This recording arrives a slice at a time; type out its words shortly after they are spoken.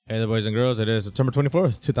Hey, the boys and girls. It is September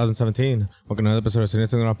 24th, 2017. Welcome to another episode of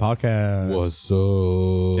Sitting on our podcast. What's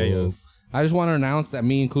up? Yeah, yo. I just want to announce that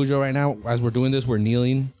me and Cujo right now, as we're doing this, we're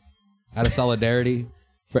kneeling out of solidarity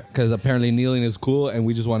because apparently kneeling is cool and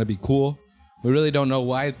we just want to be cool. We really don't know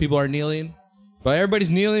why people are kneeling, but everybody's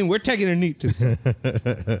kneeling. We're taking a knee too. So.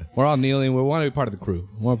 We're all kneeling. We want to be part of the crew.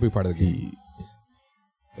 We want to be part of the game.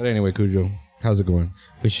 But anyway, Cujo, how's it going?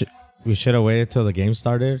 We should have waited till the game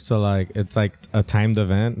started, so like it's like a timed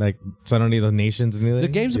event, like suddenly the nation's kneeling. The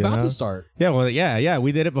game's about to start. Yeah, well, yeah,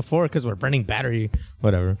 we did it before because we're burning battery,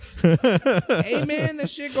 whatever. Hey man, that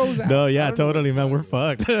shit goes out. No, yeah, totally, man, we're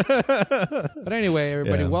fucked. But anyway,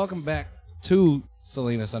 everybody, welcome back to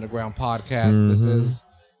Salinas Underground Podcast. Mm-hmm. This is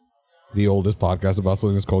The oldest podcast about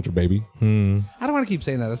Salinas culture, baby. I don't want to keep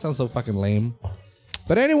saying that. That sounds so fucking lame.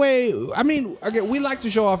 But anyway, I mean, again, we like to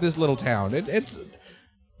show off this little town. It's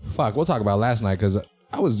fuck. We'll talk about last night because it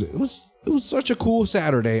was such a cool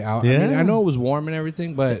Saturday out. Yeah. I mean, I know it was warm and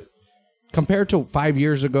everything, but compared to 5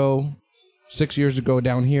 years ago, 6 years ago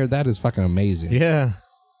down here, that is fucking amazing. Yeah.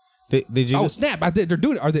 Did you? Oh snap! They're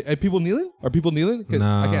doing it. Are people kneeling? Are people kneeling? No.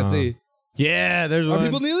 I can't see. Yeah, there's one. Are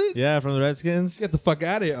people kneeling? Yeah, from the Redskins. Get the fuck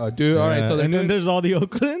out of here, dude. Yeah. All right, so and then there's all the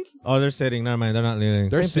Oaklands. Oh, they're sitting. Never mind, they're not kneeling.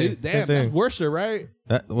 they're Same sitting. thing. Damn, Same that's thing. worse, right?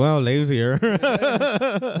 Well, lazier.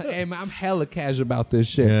 Hey man, I'm hella casual about this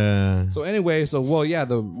shit. Yeah. So anyway,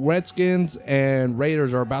 the Redskins and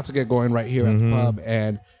Raiders are about to get going right here at the pub.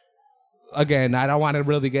 And again, I don't want to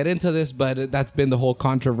really get into this, but that's been the whole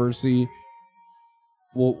controversy.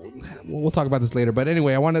 We'll talk about this later. But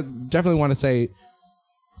anyway, I definitely want to say,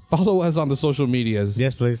 follow us on the social medias.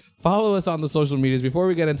 Yes, please. Follow us on the social medias. Before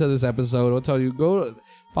we get into this episode, I'll tell you, go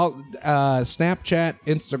follow Snapchat,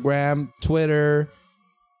 Instagram, Twitter,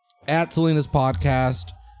 at Salinas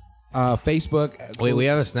Podcast, Facebook. Wait, we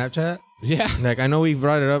have a Snapchat? Yeah. Like, I know we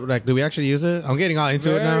brought it up. Like, do we actually use it? I'm getting all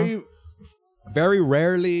into it now. Very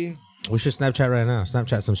rarely. We should Snapchat right now.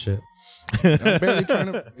 Snapchat some shit. I'm barely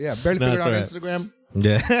trying to, barely No, figured out right. Instagram.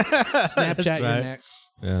 Yeah. Snapchat your right. neck.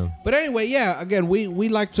 Yeah. But anyway, yeah, again, we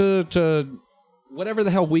like to whatever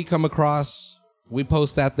the hell we come across, we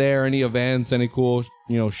post that there. Any events, any cool,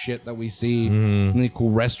 shit that we see, any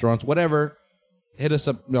cool restaurants, whatever, hit us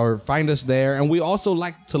up or find us there. And we also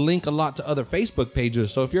like to link a lot to other Facebook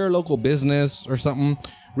pages. So if you're a local business or something,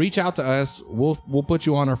 reach out to us. We'll put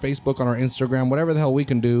you on our Facebook, on our Instagram, whatever the hell we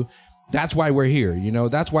can do. That's why we're here.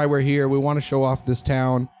 That's why we're here. We want to show off this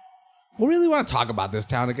town. We really want to talk about this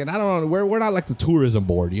town again. I don't know. We're not like the tourism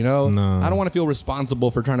board, No. I don't want to feel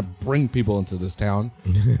responsible for trying to bring people into this town.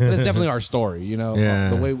 But it's definitely our story, Yeah.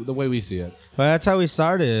 the way we see it. But that's how we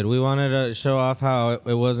started. We wanted to show off how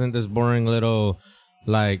it wasn't this boring little,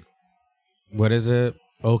 like, what is it?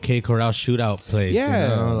 OK Corral shootout place.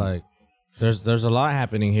 Yeah. Like, there's a lot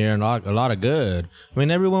happening here and a lot of good. I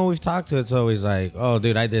mean, everyone we've talked to, it's always like, oh,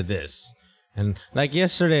 dude, I did this. And like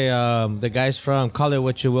yesterday, the guys from Call It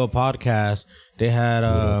What You Will podcast, they had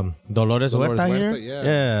Dolores Huerta here.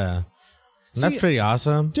 Yeah. And that's pretty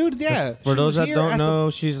awesome. Dude, yeah. For those that don't know,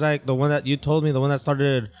 she's like the one that you told me, the one that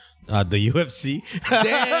started the UFC.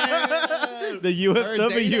 Damn. The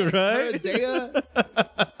UFW, right?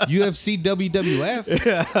 UFC WWF.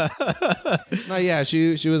 Yeah. No, yeah,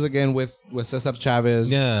 she was again with Cesar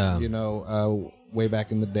Chavez. Yeah. Way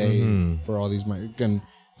back in the day for all these and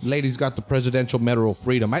ladies got the Presidential Medal of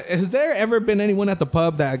Freedom. Has there ever been anyone at the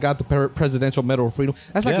pub that got the Presidential Medal of Freedom?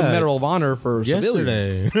 That's like the Medal of Honor for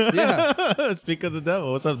civilians. Yeah. Speak of the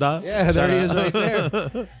devil. What's up, Doc? Yeah, there he is right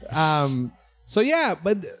there. So yeah,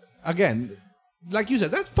 but again, like you said,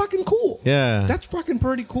 that's fucking cool. Yeah. That's fucking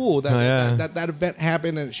pretty cool that event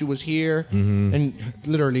happened and she was here and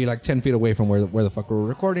literally like 10 feet away from where the fuck we're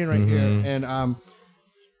recording right here.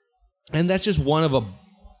 And that's just one of a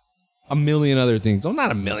million other things. Well,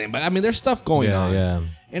 not a million, but I mean, there's stuff going on. Yeah,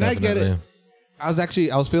 and definitely. I get it.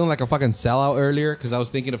 I was feeling like a fucking sellout earlier because I was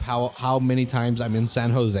thinking of how many times I'm in San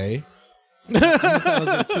Jose. I was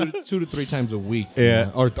like 2 to 3 times a week.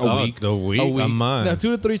 Yeah. Or a week. A week? A month. No,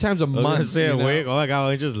 2 to 3 times a month. I was gonna say a week. Oh my God,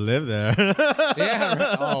 I just live there. Yeah.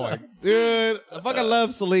 Right. Oh my dude. I fucking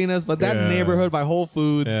love Salinas, but that neighborhood by Whole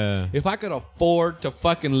Foods, if I could afford to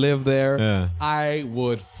fucking live there, I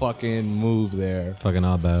would fucking move there. Fucking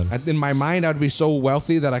all bad. In my mind, I would be so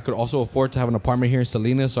wealthy that I could also afford to have an apartment here in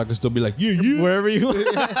Salinas so I could still be like, wherever you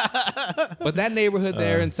want. But that neighborhood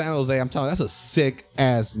there in San Jose, I'm telling you, that's a sick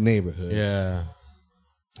ass neighborhood. Yeah.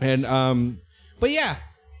 And but yeah.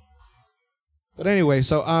 But anyway,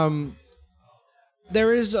 so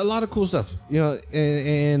there is a lot of cool stuff,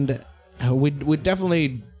 and we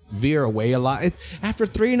definitely veer away a lot. After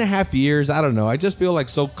 3.5 years, I don't know. I just feel like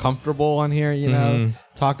so comfortable on here, you know,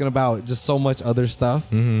 talking about just so much other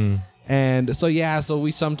stuff. And so, so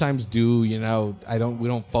we sometimes do, you know, we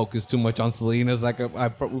don't focus too much on Selena's like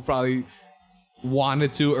we probably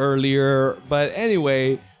wanted to earlier. But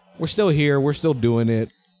anyway, we're still here. We're still doing it.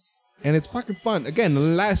 And it's fucking fun.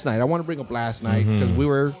 Again, last night, I want to bring up last night because we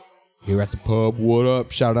were here at the pub. What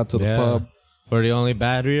up? Shout out to the pub. We're the only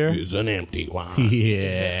bad beer. It's an empty one.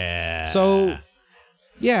 Yeah. So,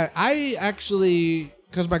 I actually,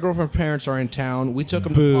 because my girlfriend's parents are in town, we took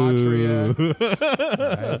them to Patria.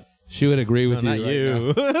 Right. She would agree with you. Not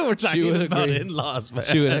you. We're talking about agree. in-laws, man.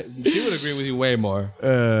 She would agree with you way more.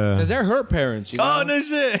 Because they're her parents, you know? Oh, no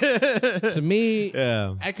shit. To me,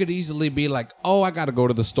 I could easily be like, oh, I got to go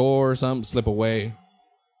to the store or something, slip away.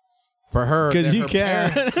 For her, because you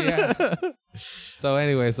can. Yeah. So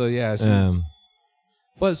anyway,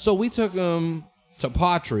 but so we took them to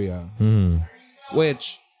Patria,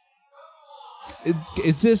 which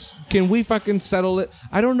is this? Can we fucking settle it?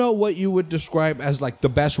 I don't know what you would describe as like the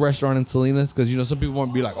best restaurant in Salinas, because you know some people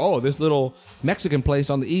want to be like, oh, this little Mexican place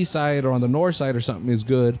on the east side or on the north side or something is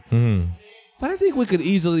good. But I think we could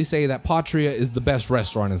easily say that Patria is the best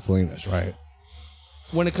restaurant in Salinas, right?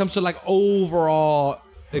 When it comes to like overall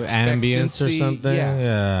ambience or something.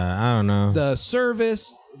 Yeah, I don't know. The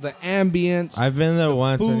service, the ambience. I've been there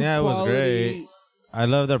once, and it was quality, grey. I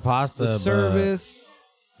love their pasta. The service.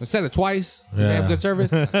 I said it twice. Did they have good service?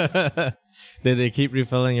 Did they keep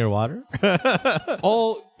refilling your water?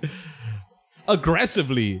 All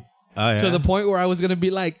aggressively. To the point where I was going to be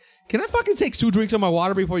like, can I fucking take 2 drinks of my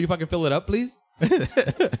water before you fucking fill it up, please?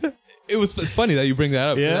 It's funny that you bring that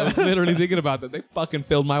up. Yeah. I was literally thinking about that. They fucking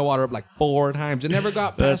filled my water up like 4 times. It never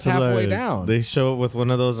got past halfway down. They show up with one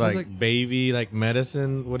of those like baby like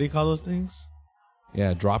medicine. What do you call those things?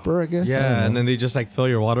 Yeah, dropper, I guess. Yeah, and then they just like fill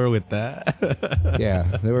your water with that. Yeah,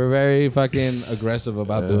 they were very fucking aggressive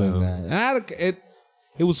about doing that. And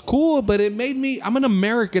it was cool, but it made me, I'm an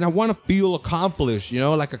American. I want to feel accomplished, you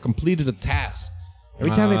know, like I completed a task.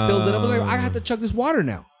 Every time they filled it up, I was like, I have to chug this water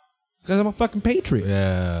now because I'm a fucking patriot.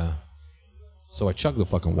 Yeah. So I chugged the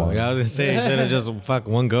fucking water. I was going to say, instead of just fuck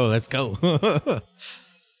one go, let's go.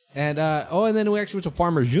 And, and then we actually went to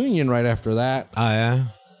Farmers Union right after that. Oh, yeah?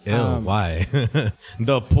 Ew, why?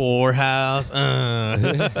 The poorhouse. Oh,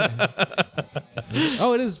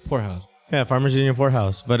 it is poorhouse. Yeah, Farmers Union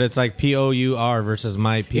Poorhouse. But it's like P-O-U-R versus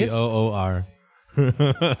my P-O-O-R.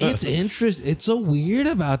 It's interesting. It's so weird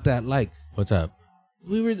about that. Like, what's up?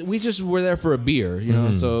 We just were there for a beer, you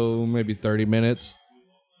know, so maybe 30 minutes.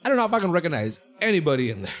 I don't know if I can recognize anybody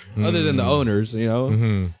in there other than the owners, you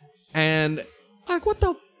know. And like, what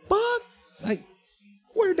the fuck? Like,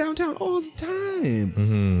 we're downtown all the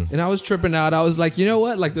time. And I was tripping out. I was like, you know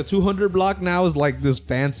what? Like the 200 block now is like this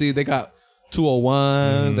fancy. They got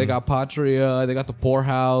 201. They got Patria. They got the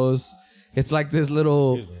Poorhouse. It's like this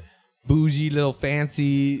little bougie, little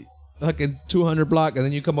fancy fucking 200 block. And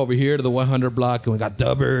then you come over here to the 100 block and we got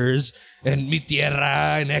Dubbers and Mi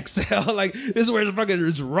Tierra and Excel. Like, this is where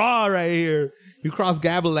it's raw right here. You cross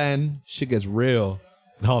Gavilan, shit gets real.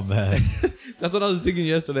 Oh, man. That's what I was thinking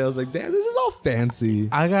yesterday. I was like, damn, this is all fancy.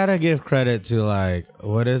 I gotta give credit to, like,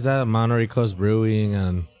 what is that? Monterey Coast Brewing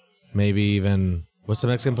and maybe even, what's the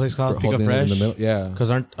Mexican place called? Pico Fresh? Yeah.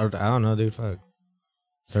 Because I don't know, dude, fuck.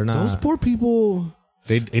 They're not. Those poor people.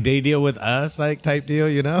 They deal with us, like, type deal,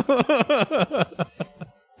 you know?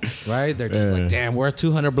 Right? They're just like, damn, we're a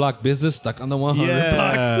 200 block business stuck on the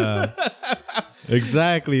 100 block.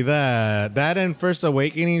 Exactly that. That and First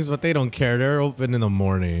Awakenings, but they don't care. They're open in the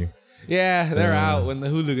morning. Yeah, they're out when the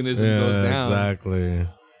hooliganism goes down. Exactly.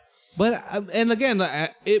 But, and again,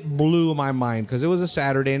 it blew my mind because it was a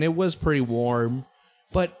Saturday and it was pretty warm.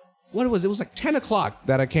 But what it was like 10 o'clock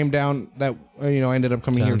that I came down, that, you know, I ended up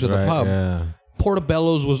coming here to the pub. Yeah.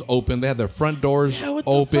 Portobello's was open. They had their front doors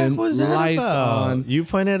open, lights on. You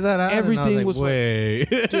pointed that out. Everything was way.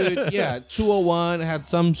 Dude, yeah, 201 had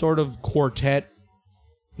some sort of quartet,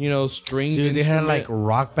 you know, string. Dude, they had like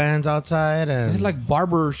rock bands outside and they had like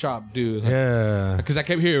barber shop dudes. Yeah, because I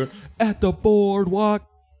kept hearing at the boardwalk.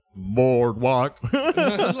 Boardwalk.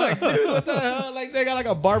 Like, dude, what the hell? Like, they got like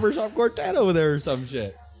a barbershop quartet over there or some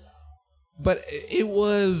shit. But it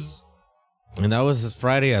was. And that was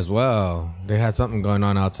Friday as well. They had something going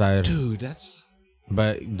on outside. Dude, that's...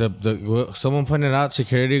 But someone pointed out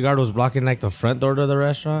security guard was blocking like the front door to the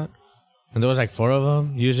restaurant. And there was like 4 of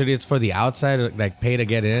them. Usually it's for the outside, like pay to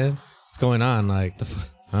get in. What's going on? Like,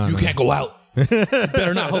 you can't go out. You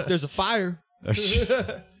better not hope there's a fire.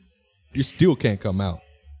 You still can't come out.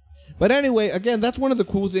 But anyway, again, that's one of the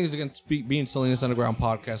cool things against being Salinas Underground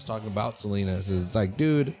podcast, talking about Salinas, is like,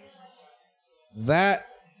 dude, that,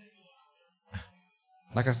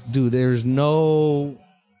 like I said, dude, there's no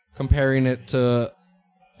comparing it to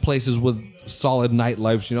places with solid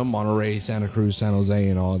nightlife, Monterey, Santa Cruz, San Jose,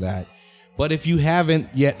 and all that. But if you haven't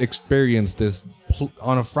yet experienced this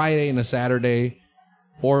on a Friday and a Saturday,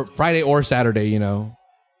 or Friday or Saturday,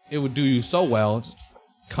 it would do you so well. Just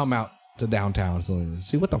come out to downtown Salinas.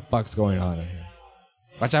 See what the fuck's going on in here.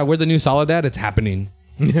 Watch out, we're the new Soledad. It's happening.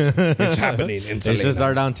 It's happening in Salinas. It's just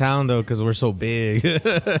our downtown, though, because we're so big.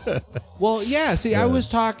 Well, yeah. See, I was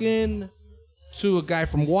talking to a guy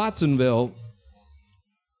from Watsonville.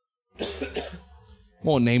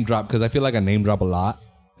 Won't name drop because I feel like I name drop a lot.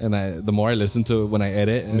 And the more I listen to it when I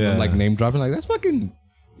edit and I'm like name dropping, like, that's fucking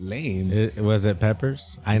lame. Was it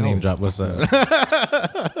Peppers? I name drop. What's up?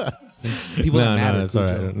 People are mad at it's all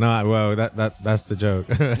right. No, well, that's the joke.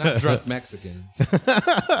 Not drunk Mexicans.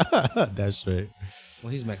 That's right.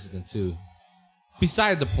 Well, he's Mexican too.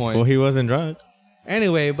 Beside the point. Well, he wasn't drunk.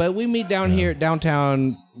 Anyway, but we meet down here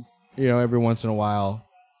downtown, every once in a while.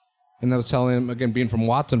 And I was telling him, again, being from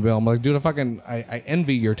Watsonville, I'm like, dude, I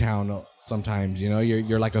envy your town sometimes.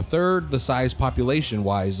 You're like a third the size population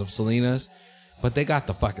wise of Salinas, but they got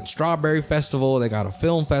the fucking Strawberry Festival, they got a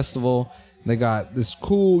film festival, they got this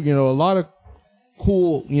cool, a lot of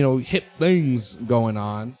cool, hip things going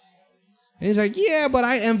on. And he's like, yeah, but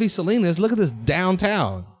I envy Salinas. Look at this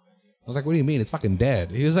downtown. I was like, what do you mean? It's fucking dead.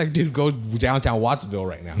 He was like, dude, go downtown Watsonville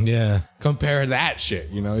right now. Yeah. Compare that shit.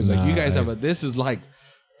 He's like, you guys this is like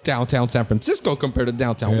downtown San Francisco compared to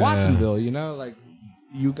downtown Watsonville, like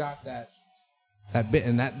you got that bit,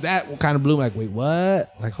 and that kind of blew me, like, wait,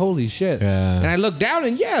 what? Like, holy shit. And I looked down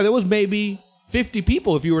and there was maybe 50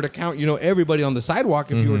 people if you were to count, everybody on the sidewalk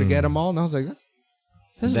if you were to get them all. And I was like,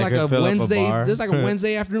 this is like a Wednesday. This is like a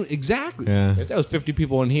Wednesday afternoon. Exactly. Yeah. If there was 50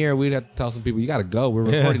 people in here, we'd have to tell some people, you got to go. We're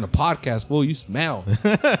recording a podcast, fool. You smell.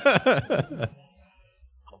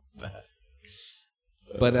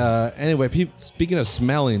 But anyway, speaking of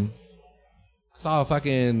smelling, I saw a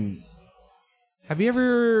fucking... Have you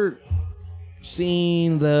ever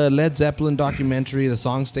seen the Led Zeppelin documentary, The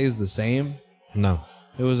Song Stays the Same? No.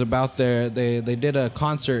 It was about they did a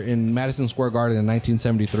concert in Madison Square Garden in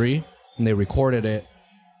 1973, and they recorded it.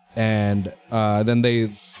 And then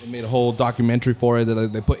they made a whole documentary for it.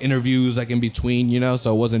 They put interviews like in between,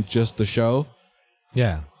 so it wasn't just the show.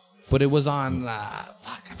 Yeah. But it was on, I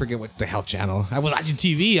forget what the hell channel. I was watching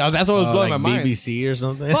TV. That's what was blowing my mind. BBC or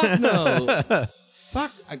something? Fuck no.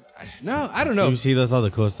 No, I don't know. BBC does all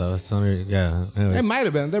the cool stuff. Yeah. Anyways. It might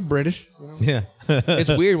have been. They're British. Yeah. It's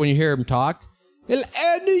weird when you hear them talk.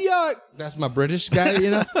 New York. That's my British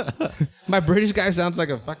guy, My British guy sounds like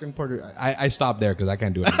a fucking Puerto. I stopped there because I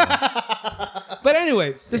can't do it anymore. But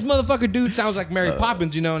anyway, this motherfucker dude sounds like Mary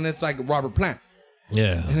Poppins, and it's like Robert Plant.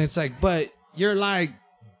 Yeah. And it's like, but you're like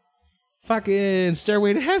fucking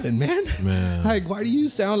Stairway to Heaven, man. Like, why do you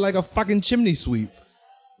sound like a fucking chimney sweep?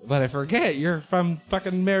 But I forget, you're from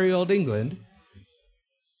fucking merry old England.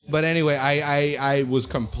 But anyway, I was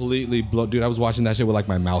completely blown. Dude, I was watching that shit with like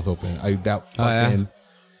my mouth open.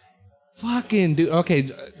 Fucking dude. Okay,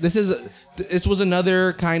 this was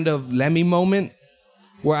another kind of Lemmy moment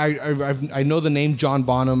where I know the name John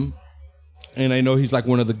Bonham, and I know he's like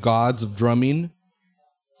one of the gods of drumming.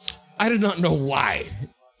 I did not know why.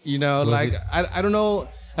 I don't know.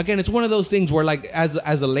 Again, it's one of those things where, like, as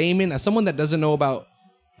a layman, as someone that doesn't know about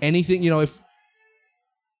anything, how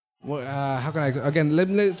can I? Again,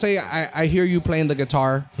 let's say I hear you playing the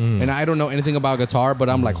guitar, and I don't know anything about guitar, but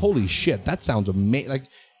I'm like, holy shit, that sounds amazing. Like,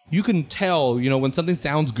 you can tell, when something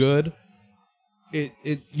sounds good.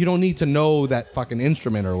 You don't need to know that fucking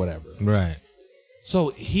instrument or whatever. Right. So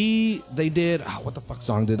they did, what the fuck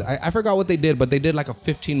song did I forgot what they did, but they did like a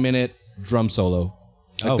 15-minute drum solo.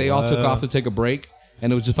 Like they all took off to take a break,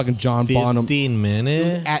 and it was just fucking John Bonham. 15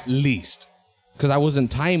 minutes? At least. Because I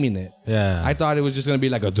wasn't timing it. Yeah. I thought it was just going to be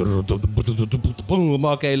like a...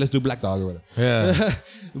 Okay, let's do Black Dog or whatever. Yeah.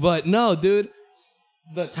 But no, dude.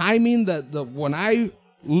 The timing, when I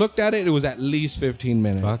looked at it, it was at least 15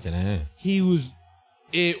 minutes. Fucking A.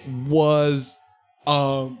 It was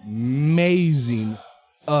amazing.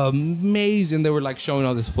 Amazing. They were like showing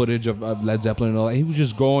all this footage of Led Zeppelin and all that. He was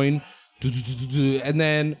just going... And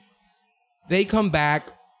then they come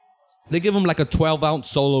back. They give him like a 12-ounce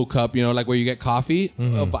solo cup, like where you get coffee.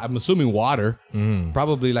 I'm assuming water.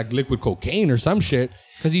 Probably like liquid cocaine or some shit.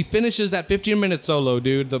 Because he finishes that 15-minute solo,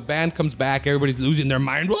 dude. The band comes back. Everybody's losing their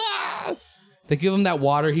mind. Wah! They give him that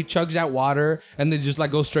water. He chugs that water. And they just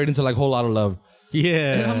like go straight into like Whole Lotta Love.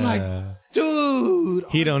 Yeah. And I'm like, dude.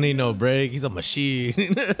 He don't need no break. He's a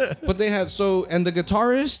machine. But they had, and the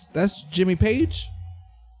guitarist, that's Jimmy Page?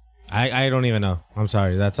 I don't even know. I'm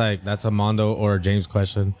sorry. That's a Mondo or a James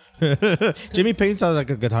question. Jimmy Page sounds like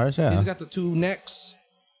a guitarist, yeah. He's got the 2 necks.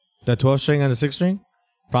 The 12 string and the 6 string?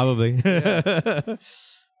 Probably. Yeah.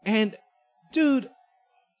 And, dude,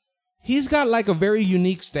 he's got like a very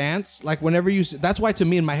unique stance. Like whenever you see, that's why to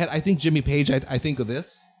me in my head, I think Jimmy Page, I think of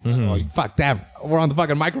this. Mm-hmm. Oh, fuck, damn. We're on the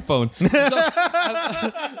fucking microphone. So,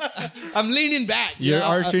 I'm leaning back. You're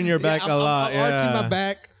arching your back a lot. I'm arching my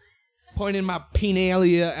back, pointing my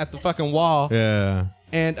penalia at the fucking wall. Yeah.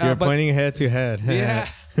 And you're pointing head to head. Yeah.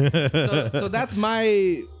 So that's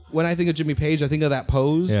when I think of Jimmy Page, I think of that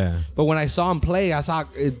pose. Yeah. But when I saw him play, I saw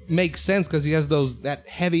it makes sense because he has that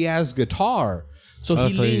heavy ass guitar. So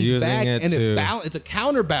he leans back and it's a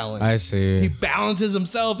counterbalance. I see. He balances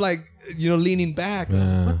himself like, leaning back. And I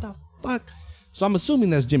was like, what the fuck? So I'm assuming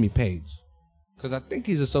that's Jimmy Page. Because I think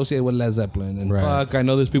he's associated with Led Zeppelin. And fuck, I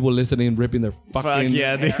know there's people listening ripping their fucking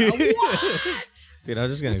yeah, dude. What? Dude, I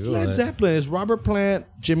was just going to Google Led Zeppelin. It's Robert Plant,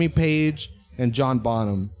 Jimmy Page, and John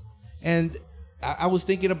Bonham. And I was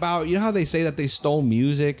thinking about, how they say that they stole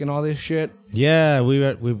music and all this shit? Yeah,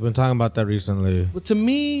 we've been talking about that recently. But to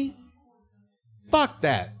me, fuck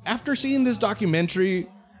that. After seeing this documentary,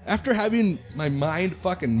 after having my mind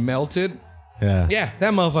fucking melted. Yeah,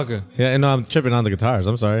 that motherfucker. Yeah, no, I'm tripping on the guitars.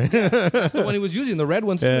 I'm sorry. That's the one he was using, the red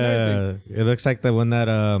ones. Yeah, it looks like the one that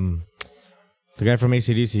the guy from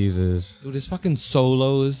AC/DC uses. Dude, his fucking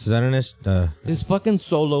solos. Is that an His fucking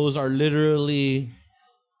solos are literally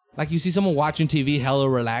like you see someone watching TV hella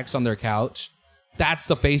relaxed on their couch. That's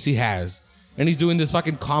the face he has. And he's doing this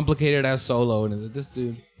fucking complicated ass solo. And this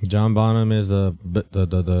dude. John Bonham is the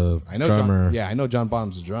drummer. I know John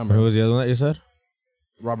Bonham's the drummer. Who was the other one that you said?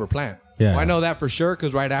 Robert Plant. Yeah. Well, I know that for sure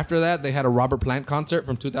because right after that, they had a Robert Plant concert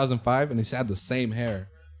from 2005 and he had the same hair.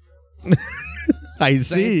 I same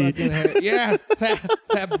see. Fucking hair. Yeah.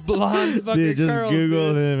 That blonde fucking dude, just curls,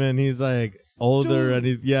 Google dude. him and he's like older Dude. and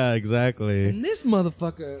he's, yeah, exactly. And this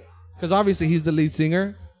motherfucker, because obviously he's the lead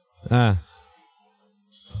singer.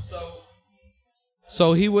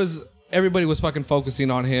 So everybody was fucking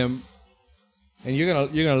focusing on him. And you're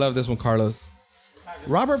gonna love this one, Carlos.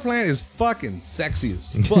 Robert Plant is fucking sexy as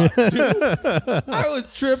fuck, dude. I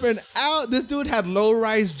was tripping out. This dude had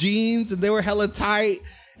low-rise jeans and they were hella tight.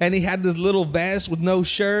 And he had this little vest with no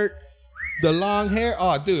shirt. The long hair.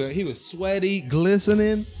 Oh, dude, he was sweaty,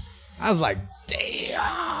 glistening. I was like,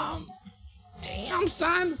 damn,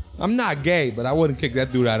 son. I'm not gay, but I wouldn't kick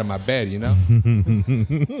that dude out of my bed,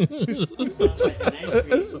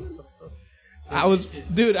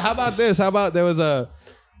 Dude, how about this? How about there was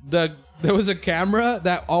a camera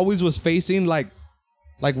that always was facing like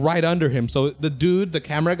right under him. So the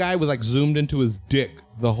camera guy was like zoomed into his dick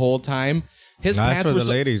the whole time. His pants for were the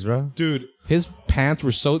ladies, bro. Dude, his pants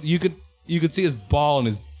were so you could see his ball and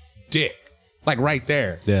his dick like right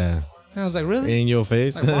there. Yeah. And I was like, really? In your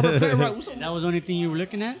face. Like, Robert Plant, right? That was the only thing you were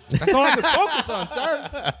looking at? That's all I could focus on,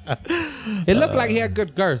 sir. It looked like he had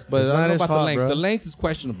good girth, but I don't know about the length. Bro. The length is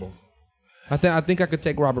questionable. I think I could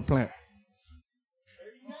take Robert Plant.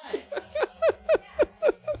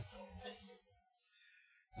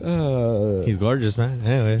 He's gorgeous, man.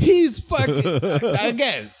 Anyway. He's fucking...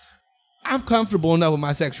 Again, I'm comfortable enough with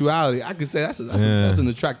my sexuality. I could say that's an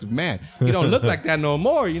attractive man. He don't look like that no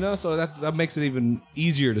more, so that makes it even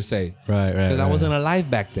easier to say. Right. Because I wasn't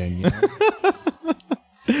alive back then,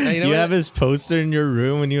 Now, you have his poster in your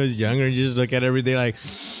room when he was younger and you just look at everything like...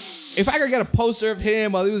 If I could get a poster of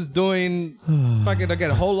him while he was doing fucking, I get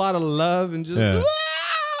a whole lot of love and just... Yeah.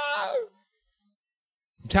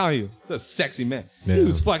 I'm telling you, he's a sexy man. Yeah. He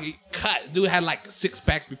was fucking cut. Dude had like 6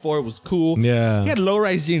 packs before it was cool. Yeah. He had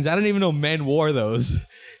low-rise jeans. I didn't even know men wore those.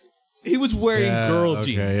 He was wearing girl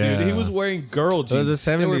jeans, dude. He was wearing girl jeans. It was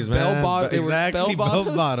the 70s, man. They exactly, were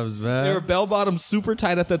bell-bottoms, man. They were bell-bottoms super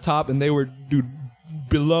tight at the top, and they were, dude,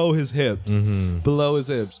 below his hips. Mm-hmm. Below his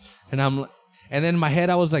hips. And then in my head,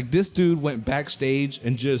 I was like, this dude went backstage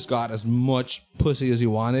and just got as much pussy as he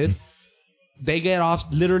wanted. They get off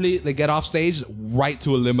stage right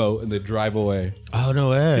to a limo and they drive away. Oh,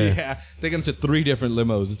 no way. Yeah. They get into 3 different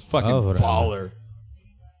limos. It's fucking right. baller.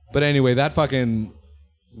 But anyway, that fucking...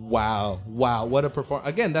 Wow. What a performance.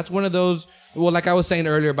 Again, that's one of those... Well, like I was saying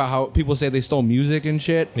earlier about how people say they stole music and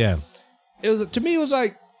shit. Yeah. To me, it was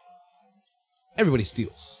like... Everybody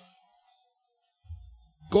steals.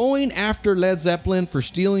 Going after Led Zeppelin for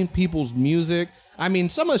stealing people's music. I mean,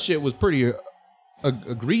 some of the shit was pretty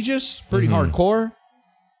egregious, pretty hardcore.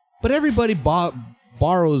 But everybody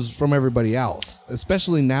borrows from everybody else.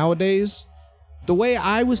 Especially nowadays. the way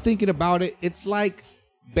I was thinking about it, it's like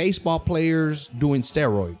baseball players doing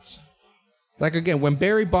steroids. Like, again, when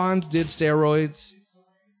Barry Bonds did steroids,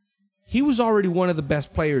 he was already one of the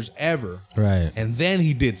best players ever. Right. And then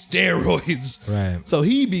he did steroids. Right. So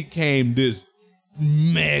he became this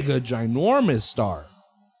mega ginormous star.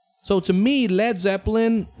 So to me, Led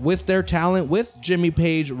Zeppelin, with their talent, with Jimmy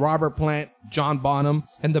Page, Robert Plant, John Bonham,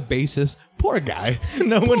 and the bassist, poor guy.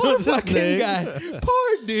 No one poor knows his fucking name. guy.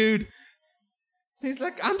 Poor dude. He's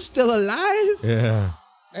like, I'm still alive. Yeah.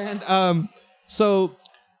 And so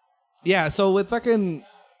with fucking,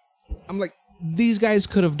 I'm like, these guys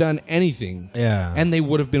could have done anything. Yeah. And they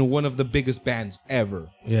would have been one of the biggest bands ever.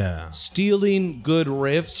 Yeah. Stealing good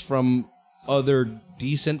riffs from other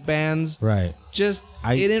decent bands. Right. Just,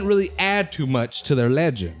 it didn't really add too much to their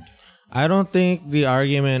legend. I don't think the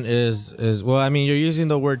argument is well, I mean, you're using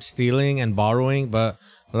the word stealing and borrowing, but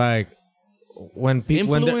like when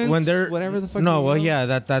people when they're whatever the fuck. no, well, yeah,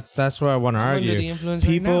 that's where I want to I'm argue. under the influence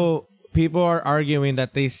right People are arguing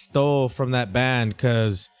that they stole from that band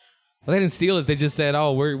because. Well, they didn't steal it. They just said,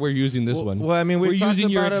 "Oh, we're using this one." Well, I mean, we're using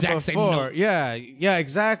your about exact it same before. notes. Yeah,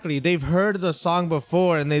 exactly. They've heard the song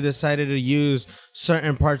before, and they decided to use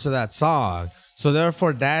certain parts of that song. So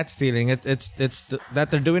therefore, that's stealing. It's that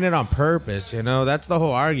they're doing it on purpose. You know, that's the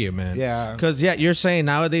whole argument. Yeah. Because you're saying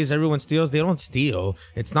nowadays everyone steals. They don't steal.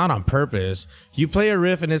 It's not on purpose. You play a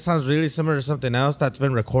riff and it sounds really similar to something else that's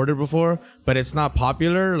been recorded before, but it's not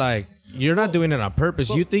popular. Like. You're not doing it on purpose.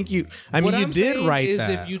 You think you... I mean, you did write that.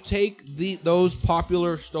 If you take those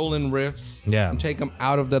popular stolen riffs and take them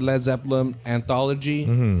out of the Led Zeppelin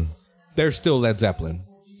anthology, they're still Led Zeppelin.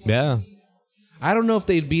 Yeah. I don't know if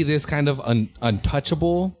they'd be this kind of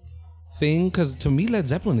untouchable thing, because to me, Led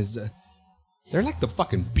Zeppelin is... they're like the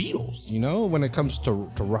fucking Beatles, you know, when it comes to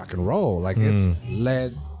rock and roll. Like, it's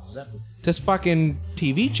Led Zeppelin. This fucking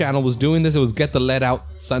TV channel was doing this. It was Get the Lead Out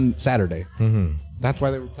Saturday. Mm-hmm. That's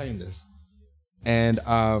why they were playing this. And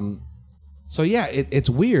so yeah,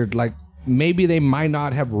 it's weird. Like, maybe they might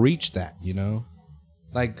not have reached that, you know?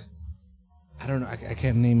 Like, I don't know. I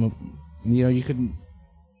can't name a, you know, you could,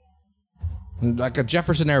 like a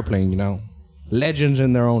Jefferson Airplane, you know? Legends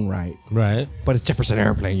in their own right. Right. But it's Jefferson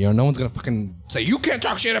Airplane, you know? No one's going to fucking say, you can't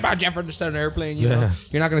talk shit about Jefferson Airplane, you know?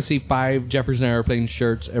 You're not going to see 5 Jefferson Airplane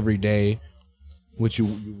shirts every day. Which you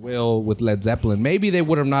will with Led Zeppelin. Maybe they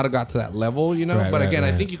would have not have got to that level, you know? Right, but again,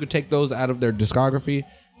 right. I think you could take those out of their discography,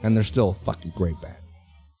 and they're still a fucking great band.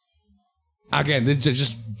 Again,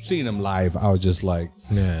 just seeing them live, I was just like...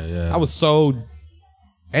 Yeah. I was so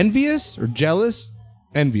envious or jealous?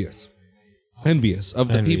 Envious of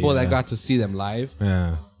the people that got to see them live.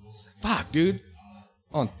 Yeah. Fuck, dude.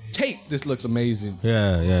 On tape, this looks amazing.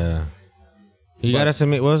 Yeah. You gotta send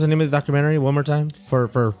me. What was the name of the documentary? One more time for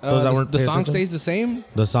those that weren't. The song stays the same.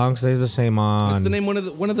 The song stays the same on. What's the name? One of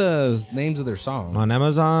the names of their song. On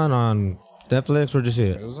Amazon, on Netflix. Where'd you see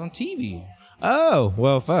It it? was on TV. Oh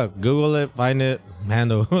well, fuck. Google it, find it,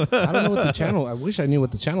 handle. I don't know what the channel. I wish I knew what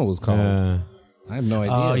the channel was called. I have no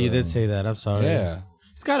idea. Oh, you did say that. I'm sorry. Yeah,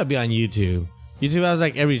 it's gotta be on YouTube. YouTube has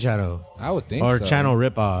like every channel. I would think or so. channel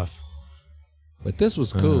ripoff. But this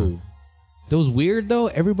was cool. It was weird though.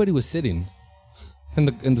 Everybody was sitting. In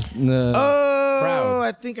the crowd.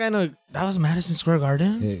 I think I know. That was Madison Square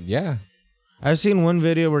Garden? Yeah. I've seen one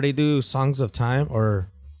video where they do Songs of Time, or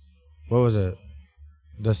what was it?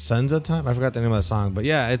 The Sons of Time? I forgot the name of the song. But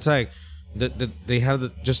yeah, it's like they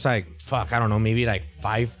have just like, fuck, I don't know, maybe like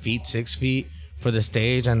 5 feet, 6 feet for the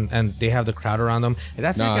stage, and they have the crowd around them. And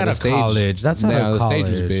that's like out of college. That's out of college. The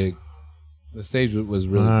stage was big. The stage was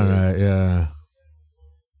really All big. right, yeah.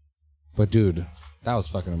 But dude, that was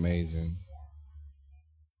fucking amazing.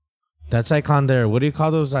 That's like on there. What do you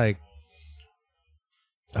call those? Like,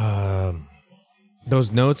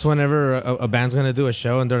 those notes whenever a band's gonna do a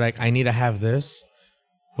show and they're like, I need to have this.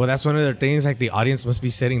 Well, that's one of their things. Like, the audience must be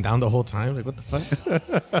sitting down the whole time. Like, what the fuck?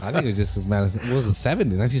 I think it was just because Madison. It was the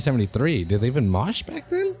 70s, 1973. Did they even mosh back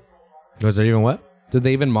then? Was there even what? Did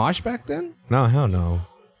they even mosh back then? No, hell no.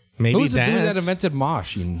 Maybe Who was the dude dance? that invented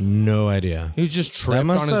moshing? No idea. He was just tripped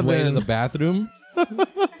on his way to the bathroom.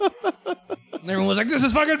 And everyone was like, this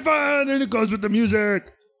is fucking fun, and it goes with the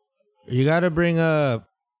music. You gotta bring up...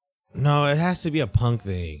 No, it has to be a punk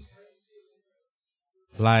thing.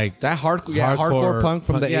 Like... That hardcore punk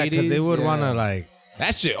from the 80s. Yeah, because they would want to, like...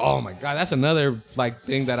 That shit, oh my God, that's another like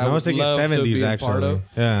thing that I was would thinking love 70s, to be a actually. part of.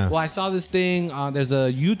 Yeah. Well, I saw this thing, there's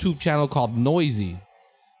a YouTube channel called Noisy,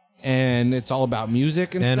 and it's all about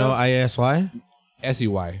music and stuff. Noisy?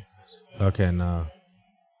 SEY. Okay, no.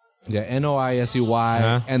 Yeah,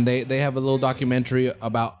 Noisey, and they have a little documentary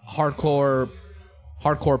about hardcore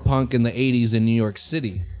punk in the 80s in New York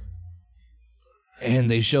City. And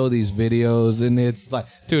they show these videos, and it's like,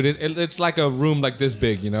 dude, it's like a room like this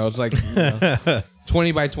big, you know? It's like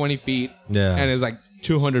 20 by 20 feet. Yeah. And it's like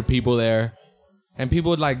 200 people there. And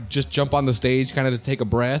people would like just jump on the stage kind of to take a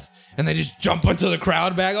breath. And they just jump into the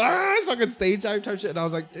crowd back. It's fucking stage type shit. And I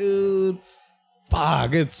was like, dude,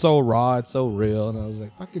 fuck, it's so raw. It's so real. And I was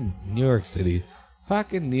like, fucking New York City.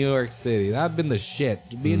 Fucking New York City. That'd been the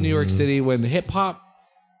shit. To be in New York City when hip hop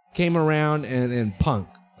came around and punk.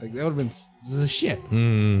 Like, that would have been the shit.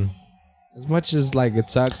 As much as like it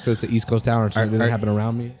sucks because it's an East Coast town or something didn't happen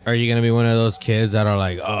around me. Are you gonna be one of those kids that are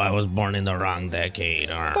like, oh, I was born in the wrong decade?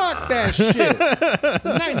 Fuck that shit. The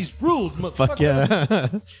 90s ruled, motherfucker. Fuck yeah.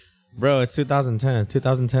 Bro, it's 2010.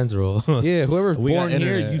 2010's rule. Yeah, whoever's We got born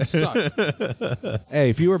here, internet. you suck. Hey,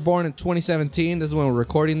 if you were born in 2017, this is when we're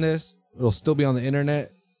recording this, it'll still be on the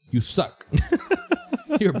internet. You suck.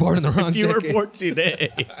 You were born in the wrong If you decade. were born today,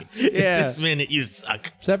 Yeah. this minute you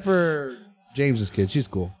suck. Except for James's kid. She's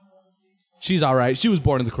cool. She's all right. She was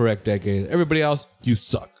born in the correct decade. Everybody else, you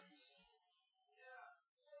suck.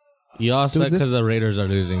 You all suck this- because the Raiders are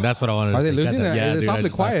losing. That's what I wanted to Are say. they losing? Goddamn. It's dude, I awfully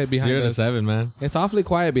just quiet suck. behind 0-7, man. It's awfully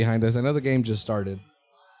quiet behind us. Another game just started.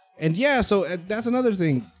 And yeah, so that's another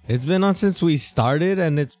thing. It's been on since we started,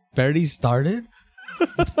 and it's barely started.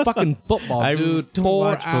 It's fucking football, I dude. don't 4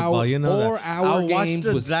 watch football, hour, you know that. 4 hour I'll watch games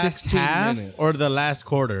the with last 16 half minutes. or the last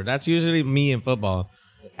quarter. That's usually me in football.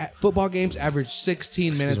 Football games average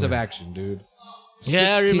 16 minutes of action, dude.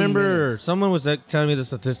 Yeah, I 16 remember minutes. someone was telling me the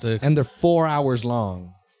statistics. And they're 4 hours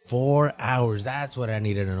long. 4 hours. That's what I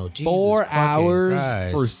needed to know. Jesus 4 fucking hours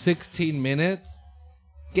Christ. for 16 minutes?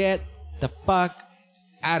 Get the fuck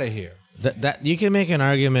out of here. That you can make an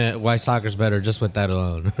argument why soccer's better just with that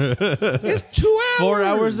alone. It's 2 hours. 4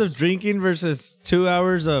 hours of drinking versus 2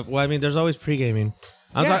 hours of. Well, I mean, there's always pre-gaming.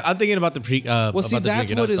 Yeah. I'm thinking about the pre. Well, see, about the that's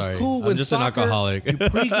drinking. what I'm is sorry. cool I'm when just soccer, an alcoholic. you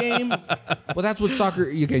pregame. Well, that's what soccer.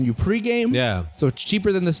 You pregame. Yeah. So it's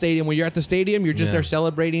cheaper than the stadium. When you're at the stadium, you're just Yeah. there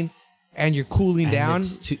celebrating, and you're cooling And down.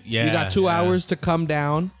 it's you got 2 hours to come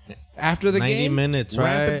down after the 90 game. minutes,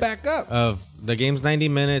 ramp right? it back up. Of the game's 90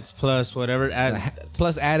 minutes plus whatever.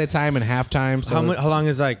 Plus added time and halftime. So How long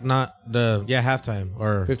is like not the halftime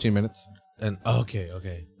or 15 minutes. and okay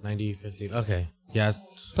 90 15 okay yeah.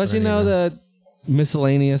 Plus, you know the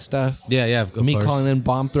miscellaneous stuff. yeah of Me course. calling in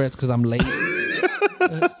bomb threats because I'm late.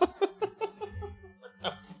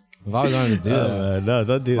 I've always wanted to do that. No,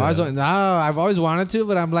 don't do that. I've always wanted to,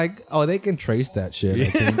 but I'm like, oh, they can trace that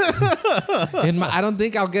shit. I think. I don't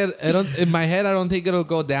think I'll get. In my head, I don't think it'll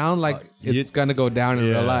go down like it's gonna go down in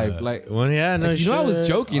real life. Like, well, yeah, no, like, you know, I was shit.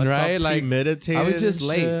 joking, It's all right? Like, premeditated I was just and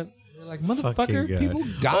late. shit. You're like, Fucking motherfucker, God. people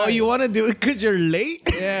die. Oh, you want to do it because you're late?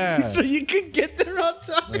 Yeah. So you can get there on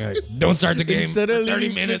time. Like, don't start the game Instead of 30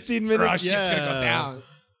 leaving minutes. 15 minutes, or our shit's gonna go yeah. down.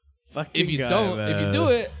 Fucking If you God, don't, if you man. do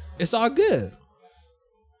it, it's all good.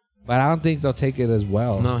 But I don't think they'll take it as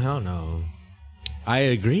well. No, hell no. I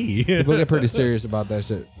agree. People get pretty serious about that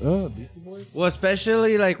shit. Oh, Beastie Boys? Well,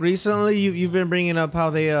 especially like recently, you've been bringing up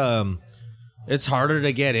how they it's harder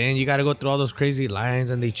to get in. You got to go through all those crazy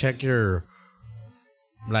lines, and they check your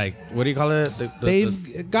like what do you call it?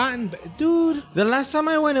 They've gotten, dude. The last time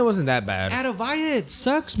I went, it wasn't that bad. At Avaya, it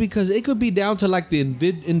sucks because it could be down to like the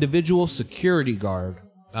individual security guard.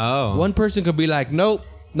 Oh, One person could be like, nope,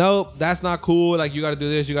 that's not cool. Like, you got to do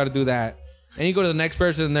this, you got to do that. And you go to the next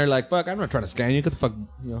person and they're like, fuck, I'm not trying to scan you. Get the fuck,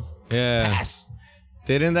 yeah. pass.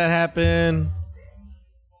 Didn't that happen?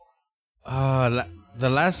 The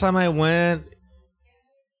last time I went,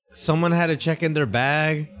 someone had to check in their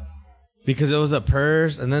bag because it was a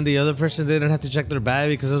purse, and then the other person didn't have to check their bag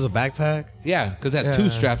because it was a backpack. Yeah, because it had two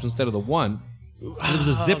straps instead of the one. It was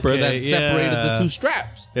a zipper Okay, that separated the yeah. two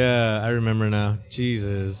straps. Yeah, I remember now.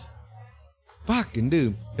 Jesus. Fucking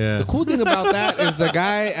dude. Yeah. The cool thing about that is the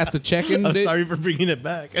guy at the check-in. I'm sorry for bringing it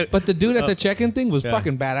back. But the dude at the check-in thing was Yeah.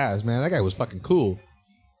 fucking badass, man. That guy was fucking cool.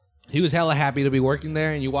 He was hella happy to be working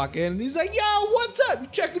there, and you walk in, and he's like, yo, what's up? You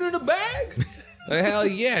checking in the bag? Like, hell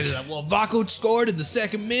yeah. He's like, well, Vaco scored in the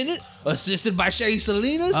second minute, assisted by Shea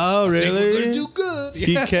Salinas. Oh, I think really? we're going to do good.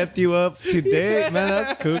 He kept you up to date, man.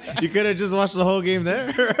 That's cool. You could have just watched the whole game there.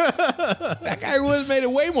 That guy would have made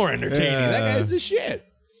it way more entertaining. Yeah. That guy's the shit.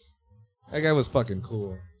 That guy was fucking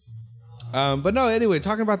cool. But no, anyway,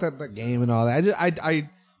 talking about that game and all that, I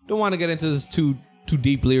don't want to get into this too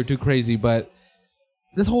deeply or too crazy, but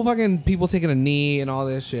this whole fucking people taking a knee and all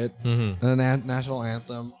this shit, and the national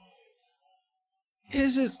anthem,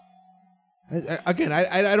 it's just, again,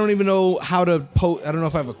 I don't even know how to I don't know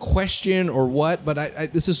if I have a question or what, but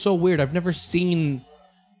this is so weird. I've never seen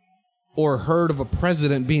or heard of a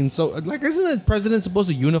president being so like, isn't a president supposed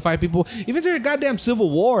to unify people? Even during a goddamn civil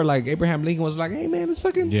war, like Abraham Lincoln was like, hey man, let's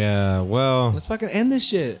fucking end this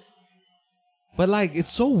shit. But like,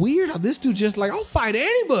 it's so weird how this dude just like, I'll fight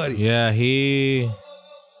anybody. Yeah, he's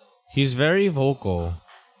very vocal,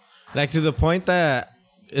 like to the point that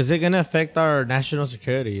is it gonna affect our national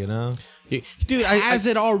security? You know, dude, has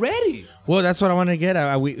it already? Well, that's what I want to get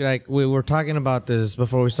at. We were talking about this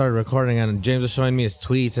before we started recording, and James was showing me his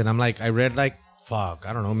tweets, and I'm like, I read like, I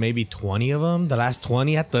don't know, maybe 20 of them, the last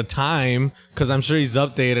 20 at the time, because I'm sure he's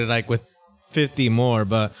updated like with 50 more.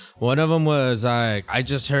 But one of them was like, I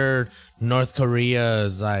just heard North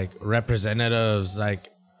Korea's like representatives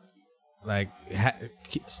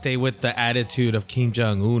stay with the attitude of Kim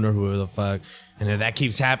Jong-un or whoever the fuck, and if that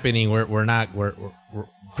keeps happening, we're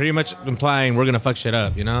pretty much implying we're gonna fuck shit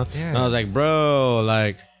up, you know? Yeah. And I was like, bro,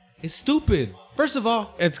 like, it's stupid. First of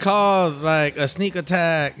all, it's called like a sneak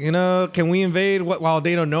attack, you know? Can we invade while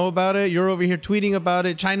they don't know about it? You're over here tweeting about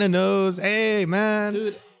it. China knows. Hey, man,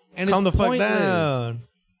 dude, and calm the fuck pointless. down.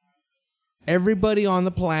 Everybody on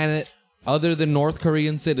the planet, other than North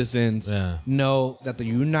Korean citizens, know that the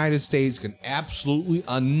United States can absolutely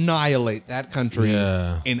annihilate that country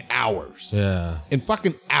in hours. Yeah. In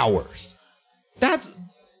fucking hours.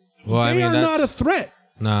 They are not a threat.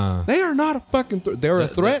 Nah. They are not a fucking threat. They're a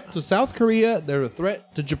threat to South Korea. They're a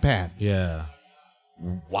threat to Japan. Yeah.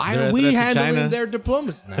 Why are we handling their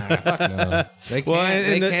diplomacy? Nah, fuck no. They can't.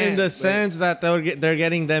 Well, in the sense that they're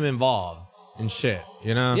getting them involved in shit,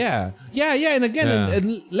 you know? Yeah. And again,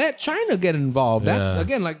 and let China get involved. That's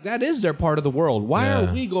again, like, that is their part of the world. Why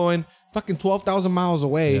are we going fucking 12,000 miles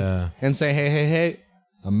away and say, hey,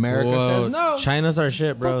 America says no. China's our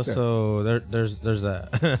shit, bro. So there's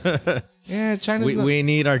that. Yeah, China. We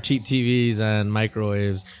need our cheap TVs and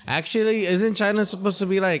microwaves. Actually, isn't China supposed to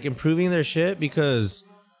be like improving their shit because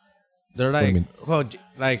they're like,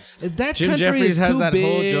 like that Jim country Jeffries is has too that big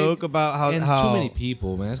whole joke about how too many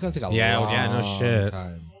people, man. It's gonna take a long no shit.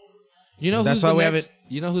 time. You know, that's why we have it.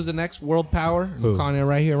 You know who's the next world power? Who? I'm calling it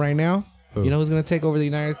right here, right now. Who? You know who's gonna take over the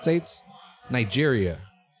United States? Nigeria.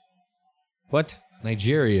 What?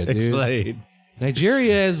 Nigeria, dude. Explain.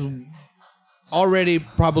 Nigeria is already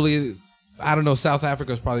probably, I don't know, South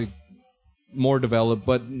Africa is probably more developed,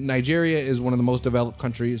 but Nigeria is one of the most developed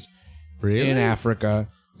countries in Africa.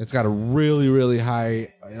 It's got a really, really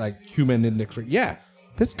high like human index rate. Yeah,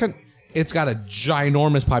 it's got a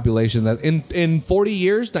ginormous population that in 40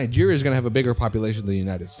 years, Nigeria is going to have a bigger population than the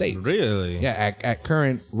United States. Really? Yeah, at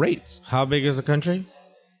current rates. How big is the country?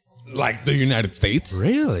 Like the United States.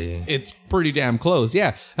 Really? It's pretty damn close.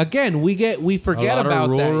 Yeah. Again, we forget about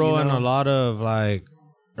rural that. You know? And a lot of like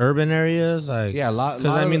urban areas. Like, yeah, a lot.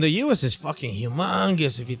 Because I mean, the U.S. is fucking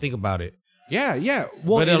humongous if you think about it. Yeah.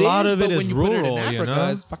 Well, but a lot of it when is you rural. Put it in Africa, you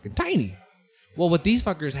know? it's fucking tiny. Well, what these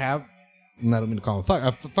fuckers have. I don't mean to call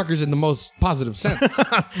them fuckers in the most positive sense.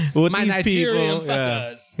 My Nigerian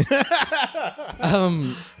fuckers.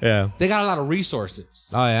 They got a lot of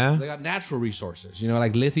resources. Oh, yeah? They got natural resources, you know,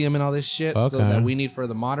 like lithium and all this shit Okay. so that we need for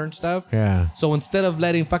the modern stuff. Yeah. So instead of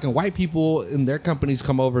letting fucking white people in their companies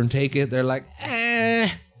come over and take it, they're like,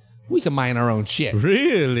 we can mine our own shit.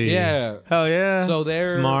 Really? Yeah. Hell yeah. So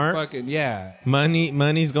they're smart. Fucking, yeah.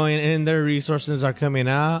 Money's going in, their resources are coming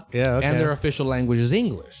out. Yeah, okay. And their official language is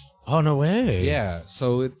English. Oh, no way. Yeah,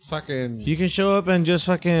 so it's fucking... You can show up and just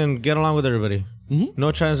fucking get along with everybody. Mm-hmm.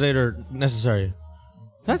 No translator necessary.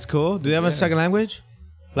 That's cool. Do they have a second language?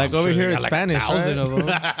 Like over here it's Spanish, 1,000 right? of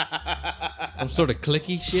them. Some sort of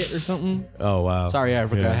clicky shit or something. Oh, wow. Sorry,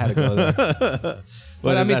 Africa. I had to go there.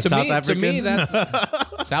 But I mean, to me, that's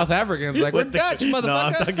South Africans. Like, we're Dutch, motherfucker. No,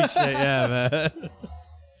 I'm talking shit. Yeah, man.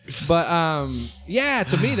 But yeah,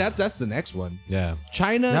 to me that's the next one. Yeah,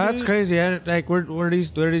 China. No, that's crazy. Like, where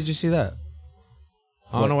did you see that?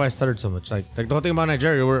 I don't know why I stuttered so much. Like the whole thing about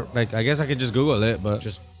Nigeria, like, I guess I could just Google it, but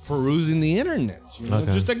just perusing the internet. You know?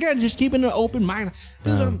 Okay. Just keeping an open mind.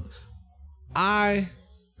 Dude, I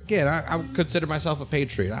consider myself a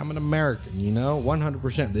patriot. I'm an American, you know,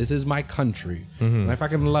 100%. This is my country, and I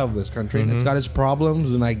fucking love this country. And it's got its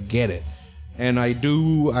problems, and I get it. And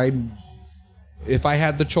if I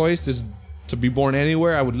had the choice to be born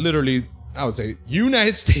anywhere, I would say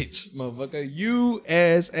United States, motherfucker.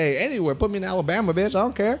 USA. Anywhere. Put me in Alabama, bitch. I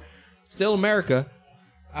don't care. Still America.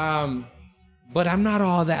 But I'm not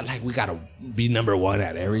all that, like, we gotta be number one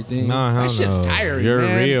at everything. No, that shit's tiring, You're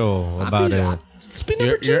man. real about it. Let's be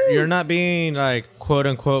number two. You're not being, like, quote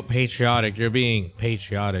unquote patriotic. You're being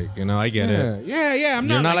patriotic. You know, I get it. Yeah. I'm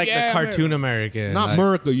You're not not like yeah, the cartoon American. not like,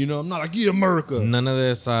 America. You know, I'm not like America. None of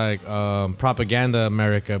this like propaganda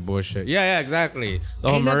America bullshit. Yeah, exactly. The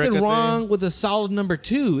whole Ain't America nothing wrong thing. with a solid number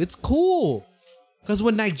 2. It's cool. Because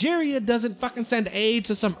when Nigeria doesn't fucking send aid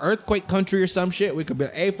to some earthquake country or some shit, we could be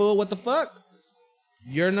like, hey, fool, what the fuck?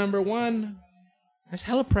 You're number 1. There's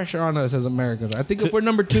hella pressure on us as Americans. I think if we're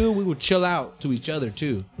number 2, we would chill out to each other,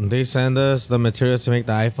 too. They send us the materials to make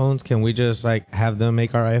the iPhones. Can we just like have them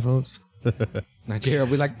make our iPhones? Nigeria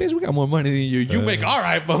will be like, bitch, we got more money than you. You make our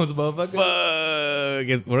iPhones, motherfucker.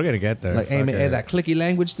 Fuck. We're going to get there. Like, hey, man, Fuck hey, it. that clicky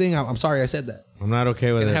language thing, I'm sorry I said that. I'm not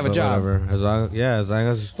okay with Gonna it. have a but job. Whatever. As long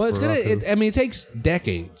as. Well, it's we're gonna. all cool. It takes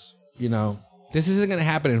decades. You know, this isn't gonna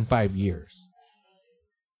happen in 5 years.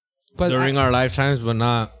 But during our lifetimes, but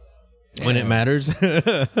not when it matters.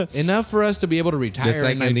 enough for us to be able to retire. Just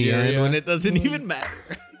like in in the Nigeria. end when it doesn't even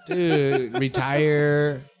matter. Dude,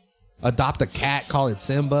 retire, adopt a cat, call it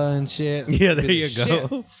Simba and shit. Yeah, there Be you the go.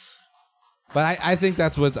 shit. But I think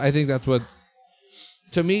that's what.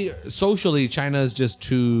 To me, socially, China is just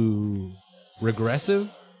too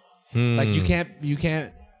regressive. Like you can't.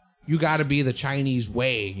 You got to be the Chinese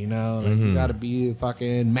way, you know. Like you got to be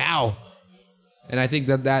fucking Mao. And I think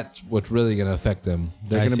that's what's really going to affect them.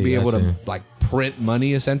 They're going to be able to like print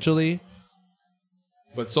money essentially,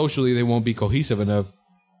 but socially they won't be cohesive enough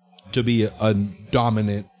to be a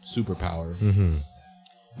dominant superpower.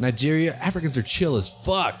 Nigeria, Africans are chill as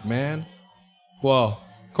fuck, man. Well,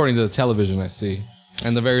 according to the television I see,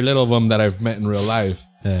 and the very little of them that I've met in real life.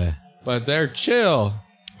 Yeah. But they're chill.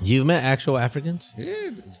 You've met actual Africans? Yeah.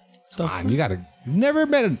 Come on, you've never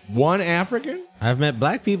met one African? I've met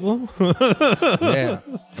black people. Yeah.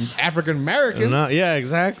 African Americans. No, yeah,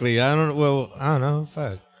 exactly. I don't know.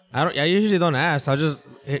 Fuck. I usually don't ask. I'll just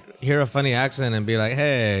hear a funny accent and be like,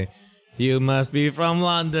 "Hey, you must be from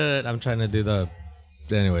London." I'm trying to do the.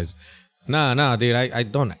 Anyways, no, dude. I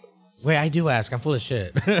don't. Wait, I do ask. I'm full of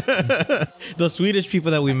shit. The Swedish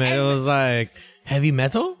people that we met, it was like heavy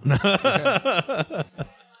metal.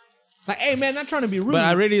 Like, hey man, not trying to be rude. But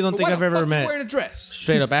I really don't think I've ever met wearing a dress.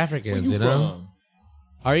 straight up Africans. Where You know, from?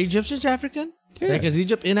 are Egyptians African? Yeah. Like, is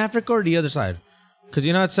Egypt in Africa or the other side? Because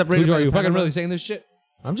you know it's separated. Who by are the you fucking Panama- really saying this shit?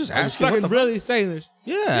 I'm just Are you asking. fucking What the really saying this?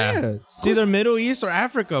 Yeah. It's either Middle East or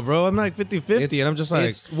Africa, bro. I'm like 50-50, and I'm just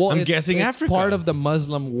like, I'm guessing it's Africa. part of the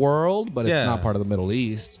Muslim world, but Yeah. it's not part of the Middle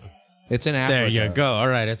East. It's in Africa. There you go. All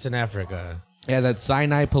right, it's in Africa. Yeah, that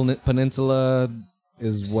Sinai Peninsula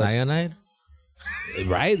is what... Cyanide?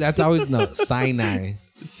 Right? That's always... No, Sinai.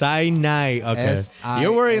 Sinai. Okay. S-I-N-A.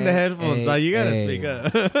 You're wearing the headphones, so you gotta speak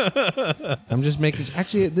up. I'm just making...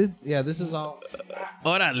 Actually, this is all...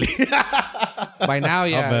 Órale. By now,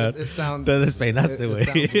 yeah, bad. it sounds... Te despeinaste,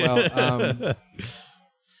 it güey. sounds well.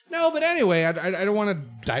 No, but anyway, I don't want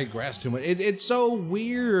to digress too much. It's so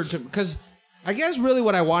weird because I guess really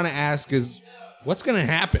what I want to ask is what's going to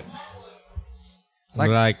happen?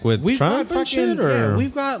 Like with We've Trump got and shit, or? yeah,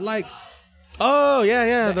 we've got like Oh,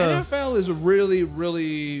 yeah. the NFL is really,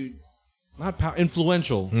 really not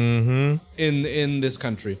influential in this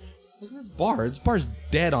country. Look at this bar. This bar's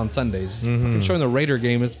dead on Sundays. Fucking showing the Raider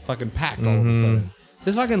game. It's fucking packed all of a sudden.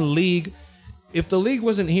 This fucking league. If the league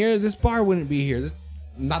wasn't here, this bar wouldn't be here.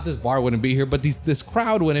 Not this bar wouldn't be here, but this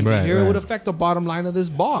crowd wouldn't be here. It would affect the bottom line of this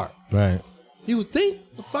bar. Right. You would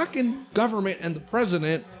think the fucking government and the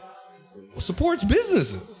president supports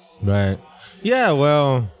businesses. Right. Yeah,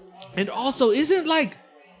 well... And also, isn't like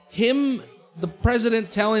him, the president,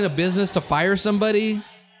 telling a business to fire somebody?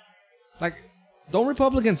 Like, don't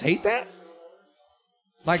Republicans hate that?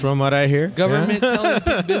 Like, From what I hear. government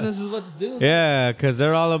telling businesses what to do? Yeah, because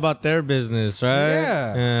they're all about their business, right?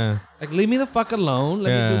 Yeah. Like, leave me the fuck alone.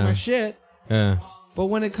 Let me do my shit. Yeah. But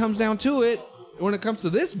when it comes down to it, when it comes to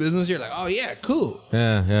this business, you're like, oh, yeah, cool.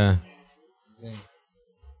 Yeah.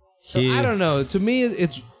 So I don't know. To me,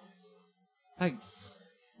 it's like,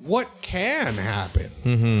 what can happen?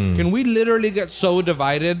 Can we literally get so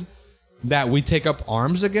divided that we take up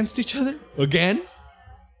arms against each other again?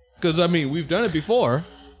 Because, I mean, we've done it before.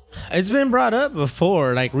 It's been brought up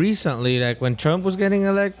before, like recently, like when Trump was getting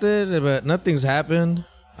elected, but nothing's happened.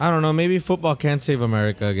 I don't know. Maybe football can't save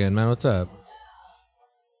America again, man. What's up?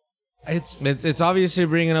 It's obviously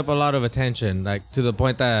bringing up a lot of attention, like to the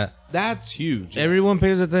point that That's huge. everyone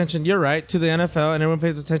pays attention. You're right, to the NFL, and everyone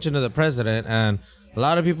pays attention to the president. And a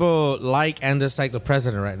lot of people like and dislike the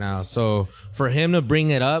president right now. So for him to bring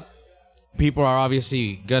it up, people are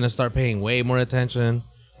obviously gonna start paying way more attention.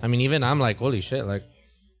 I mean, even I'm like, holy shit, like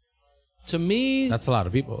To me, that's a lot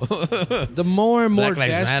of people. the more and more Black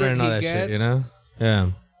Lives Matter desperate and all he that gets, shit, you know?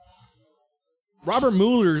 Yeah. Robert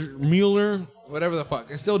Mueller whatever the fuck,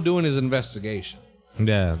 is still doing his investigation.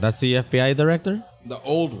 Yeah, that's the FBI director? The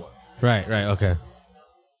old one. Right, okay.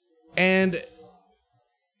 And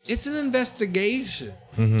it's an investigation.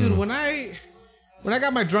 Dude, when I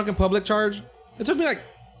got my drunken public charge, it took me like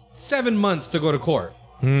 7 months to go to court.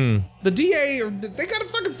 The DA, they gotta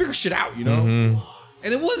fucking figure shit out, you know?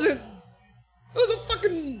 And it was a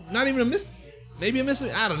fucking, not even a maybe a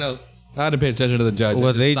misdemeanor, I don't know. I didn't pay attention to the judge. Well,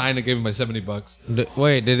 I just signed and gave him my $70.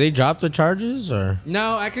 Wait, did they drop the charges or?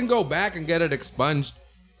 No, I can go back and get it expunged.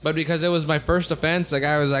 But because it was my first offense, the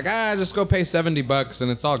guy was like, just go pay $70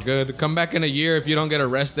 and it's all good. Come back in a year if you don't get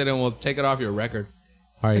arrested and we'll take it off your record.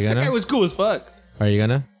 Are you gonna? That guy was cool as fuck. Are you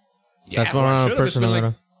gonna? Yeah, that's more on a personal like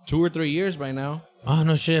level. 2 or 3 years by now. Oh,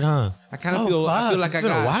 no shit, huh? I kind of feel like I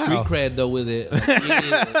got street cred though with it. Like,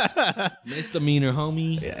 yeah, misdemeanor,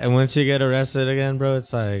 homie. Yeah, and once you get arrested again, bro,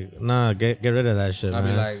 it's like, nah, get rid of that shit, I'll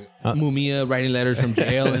man. be like, Mumia writing letters from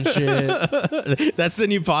jail and shit. That's the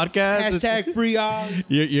new podcast. Hashtag free Oz.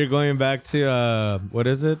 You're going back to what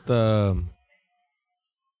is it? What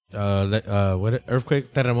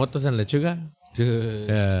earthquake, terremotos en Lechuga?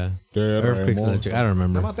 Yeah, earthquakes in Lechuga. I don't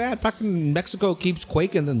remember. How about that? Fucking Mexico keeps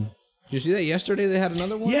quaking. Then did you see that yesterday? They had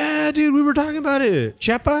another one. Yeah, dude, we were talking about it.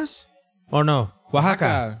 Chiapas? Or no,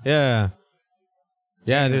 Oaxaca. Yeah,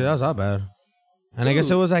 dude, that was all bad. And I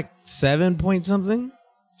guess it was like 7 point something.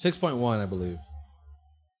 6.1, I believe.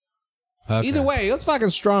 Okay. Either way, it's fucking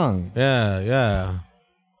strong. Yeah.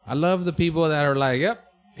 I love the people that are like, yep,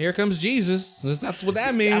 here comes Jesus. That's what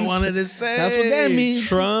that means. I wanted to say. That's what that means.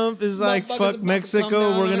 Trump is like, fuck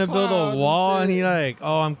Mexico. We're going to build a wall. And he like,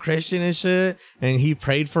 oh, I'm Christian and shit. And he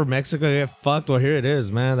prayed for Mexico to get fucked. Well, here it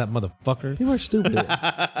is, man. That motherfucker. People are stupid.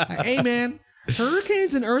 Like, hey, man,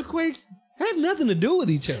 hurricanes and earthquakes have nothing to do with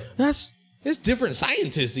each other. It's different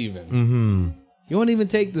scientists even. Mm-hmm. You won't even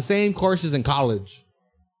take the same courses in college.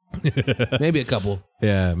 Maybe a couple.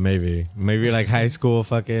 Yeah, maybe like high school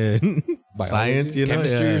fucking science, you know,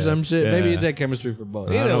 chemistry or some shit. Yeah. Maybe you take chemistry for both.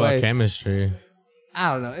 I don't Either know way, about chemistry.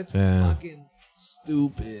 I don't know. It's fucking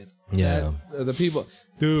stupid. Yeah, the people,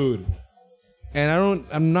 dude. And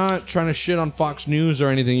I'm not trying to shit on Fox News or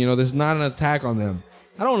anything. You know, there's not an attack on them.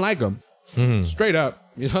 I don't like them. Straight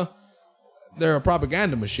up. You know, they're a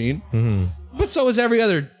propaganda machine. But so is every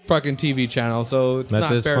other fucking TV channel. So it's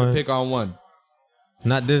not fair to pick on one.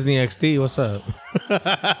 Not Disney XD. What's up?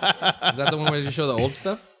 Is that the one where they show the old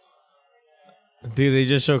stuff? Dude, they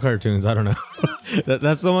just show cartoons. I don't know.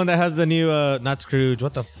 That's the one that has the new, not Scrooge.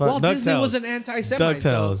 What the fuck? Well, Disney was an anti-Semite.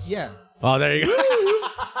 DuckTales. So, yeah. Oh, there you go.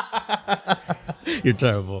 You're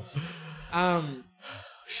terrible.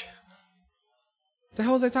 The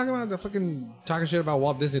hell was I talking about? The fucking talking shit about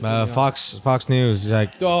Walt Disney. Fox News,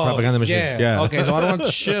 like propaganda machine. Yeah. Okay, so I don't want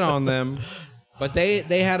to shit on them, but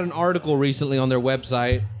they had an article recently on their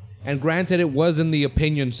website, and granted, it was in the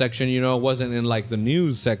opinion section. You know, it wasn't in like the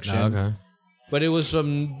news section. Oh, okay. But it was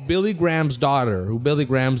from Billy Graham's daughter, who Billy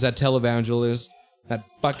Graham's that televangelist, that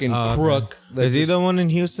fucking crook. Okay. Is he the one in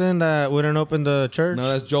Houston that wouldn't open the church? No,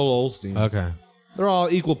 that's Joel Osteen. Okay. They're all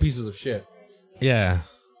equal pieces of shit. Yeah.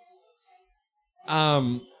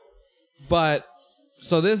 But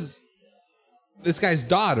so this guy's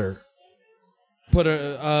daughter put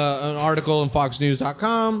an article on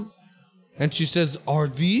FoxNews.com, and she says,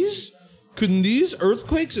 couldn't these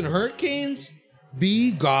earthquakes and hurricanes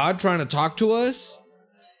be God trying to talk to us?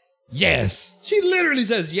 Yes. She literally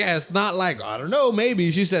says yes, not like, I don't know,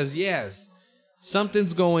 maybe. She says yes.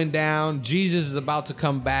 Something's going down. Jesus is about to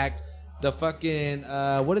come back. The fucking,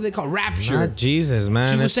 what do they call rapture? Not Jesus,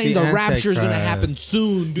 man. She was saying the rapture is going to happen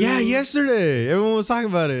soon, dude. Yeah, yesterday. Everyone was talking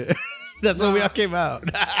about it. That's when we all came out.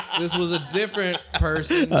 This was a different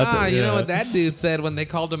person. You know what that dude said when they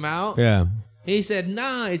called him out? Yeah. He said,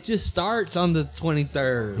 it just starts on the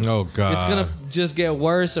 23rd. Oh, God. It's going to just get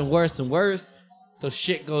worse and worse and worse till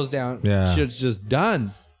shit goes down. Yeah. Shit's just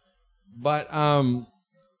done. But,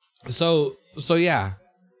 so yeah.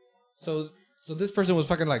 So this person was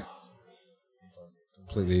fucking like,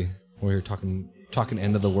 completely, we're here talking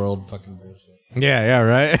end of the world fucking bullshit. Yeah,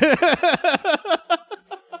 right.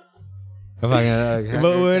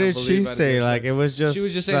 But what did she say? Like, it was just. She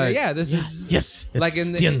was just saying, like, this is. Yes. Like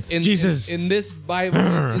in Jesus. In this Bible,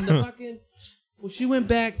 in the fucking. Well, she went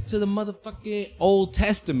back to the motherfucking Old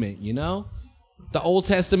Testament, you know? The Old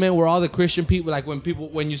Testament where all the Christian people, like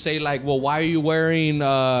when you say, like, well, why are you wearing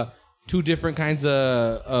 2 different kinds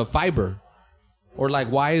of fiber? Or like,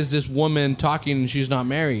 why is this woman talking and she's not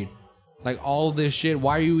married? Like, all this shit,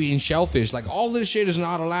 why are you eating shellfish? Like, all this shit is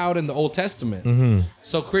not allowed in the Old Testament. Mm-hmm.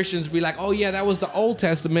 So Christians be like, oh, yeah, that was the Old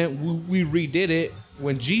Testament. We redid it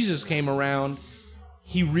when Jesus came around.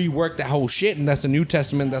 he reworked that whole shit, and that's the New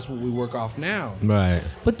Testament. That's what we work off now. Right.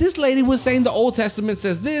 But this lady was saying the Old Testament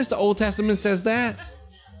says this, the Old Testament says that.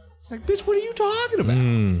 It's like, bitch, what are you talking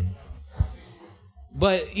about?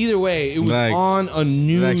 But either way, it was on a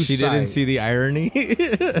news Like she site. didn't see the irony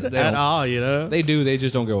at all, you know? They do. They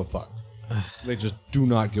just don't give a fuck. They just do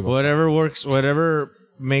not give a fuck. Whatever works, whatever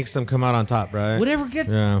makes them come out on top, right? Whatever gets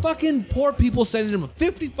fucking poor people sending them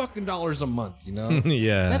 $50 fucking a month, you know?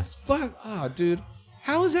 Yeah. That's fuck. Oh, dude.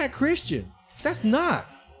 How is that Christian? That's not.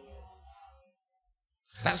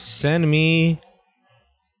 Send me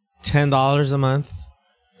 $10 a month,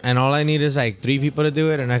 and all I need is like 3 people to do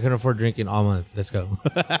it, and I can afford drinking all month. Let's go.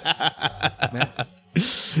 Man,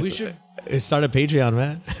 we should start a Patreon,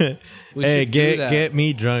 man. Hey, get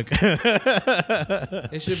me drunk.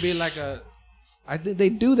 It should be like a. I think they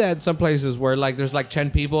do that in some places where like there's like 10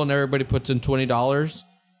 people and everybody puts in $20,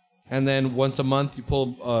 and then once a month you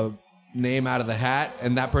pull a name out of the hat,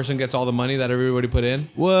 and that person gets all the money that everybody put in.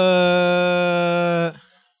 What?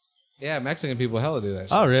 Yeah, Mexican people hella do that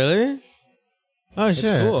shit. Oh, really? Oh, shit.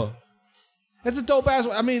 It's cool. It's a dope ass.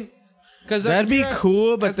 I mean, because that'd be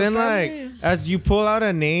cool, but then like as you pull out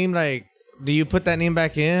a name, like do you put that name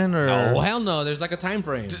back in or? Oh hell no! There's like a time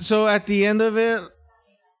frame. So at the end of it,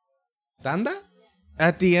 Tanda?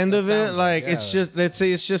 At the end of it, like it's just, let's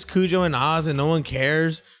say it's just Cujo and Oz and no one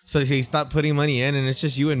cares. So they stop putting money in and it's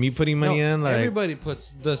just you and me putting money in. Like everybody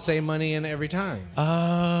puts the same money in every time.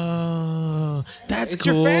 Oh, that's it's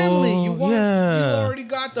cool. Your family. You already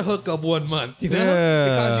got the hookup 1 month. You know,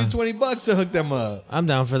 it costs you $20 to hook them up. I'm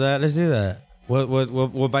down for that. Let's do that.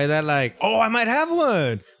 We'll buy that. Like, oh, I might have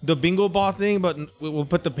one. The bingo ball thing, but we'll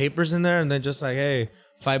put the papers in there and then just like, hey,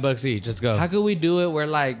 $5 each. Let's go. How could we do it where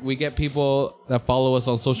like we get people that follow us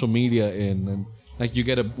on social media in and like you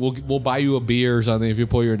get we'll buy you a beer or something if you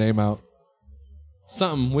pull your name out.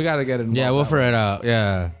 Something we gotta get it. Yeah, we'll figure it out.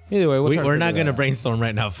 Yeah. Either way, we're not gonna brainstorm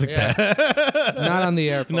right now. Fuck that. Not on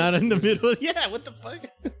the air. Not in the middle. Yeah. What the fuck?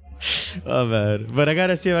 Oh man, but I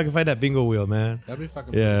gotta see if I can find that bingo wheel, man. That'd be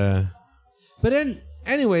fucking. Yeah. Funny. But then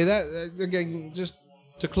anyway, that again, just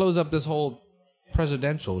to close up this whole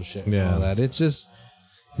presidential shit. And all that. It's just.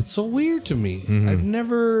 It's so weird to me.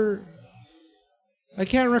 Mm-hmm. I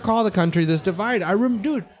can't recall the country that's divided. I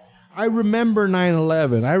remember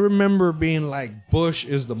 9/11. I remember being like, Bush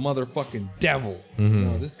is the motherfucking devil. Mm-hmm. You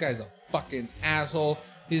know, this guy's a fucking asshole.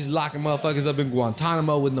 He's locking motherfuckers up in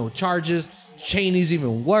Guantanamo with no charges. Cheney's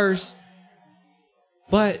even worse.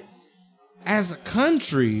 But as a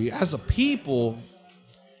country, as a people,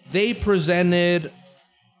 they presented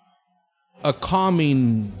a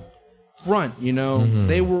calming front, you know.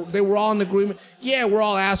 Mm-hmm. They were all in agreement. Yeah, we're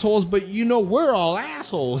all assholes, but you know we're all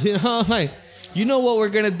assholes, you know. Like, you know what we're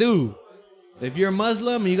gonna do. If you're a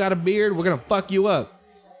Muslim and you got a beard, we're gonna fuck you up.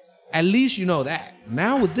 At least you know that.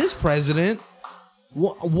 Now with this president,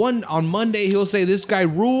 on Monday he'll say this guy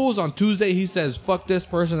rules. On Tuesday he says fuck this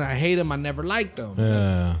person. I hate him. I never liked him.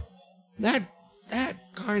 Yeah. That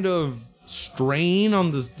kind of strain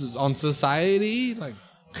on society, like.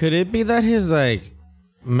 Could it be that his like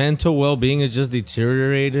mental well-being is just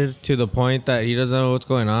deteriorated to the point that he doesn't know what's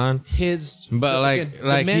going on? But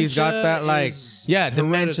like he's got that like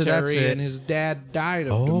dementia. That's it. And his dad died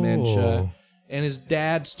of dementia, and his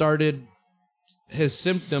dad started. His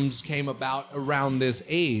symptoms came about around this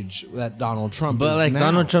age that Donald Trump. But is like now.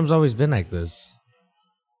 Donald Trump's always been like this.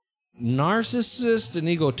 Narcissist and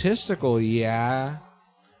egotistical, yeah,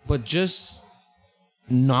 but just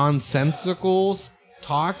nonsensical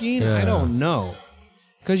talking. I don't know.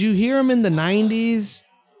 Because you hear him in the 90s,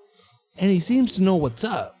 and he seems to know what's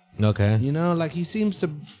up. Okay. You know, like he seems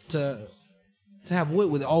to have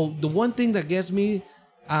wit with it. Oh, the one thing that gets me,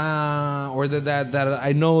 or that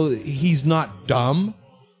I know he's not dumb,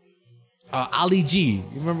 Ali G.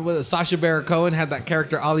 You remember when Sacha Baron Cohen had that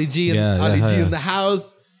character Ali G in the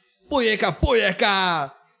house? Boyeka,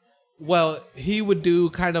 boyeka. Well, he would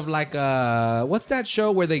do kind of like what's that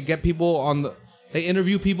show where they get people on the... They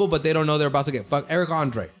interview people, but they don't know they're about to get fucked. Eric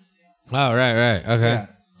Andre. Oh, right. Okay. Yeah.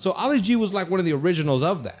 So Ali G was like one of the originals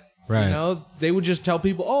of that. Right. You know, they would just tell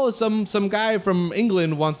people, oh, some guy from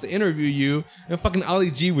England wants to interview you. And fucking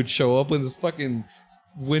Ali G would show up with his fucking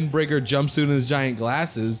windbreaker jumpsuit and his giant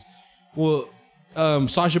glasses. Well,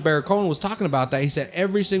 Sacha Baron Cohen was talking about that. He said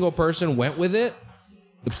every single person went with it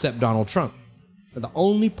except Donald Trump. But the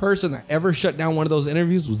only person that ever shut down one of those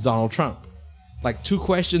interviews was Donald Trump. Like 2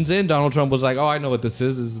 questions in, Donald Trump was like, oh, I know what this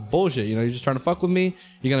is. This is bullshit. You know, you're just trying to fuck with me.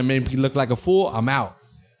 You're going to make me look like a fool. I'm out.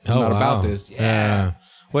 I'm not about this. Yeah.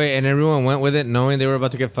 Wait, and everyone went with it knowing they were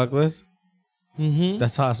about to get fucked with? Mm-hmm.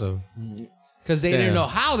 That's awesome. Because they didn't know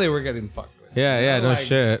how they were getting fucked with. Yeah, no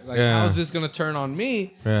shit. Like, yeah. how is this going to turn on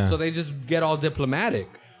me? Yeah. So they just get all diplomatic.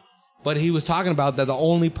 But he was talking about that the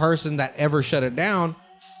only person that ever shut it down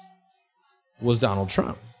was Donald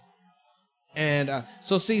Trump. And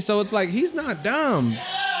so it's like he's not dumb.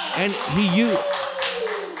 And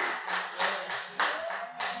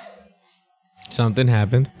Something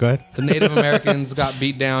happened. Go ahead. the Native Americans got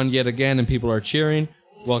beat down yet again, and people are cheering.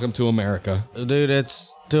 Welcome to America. Dude,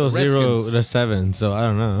 it's still Redskins. 0-7, so I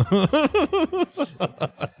don't know.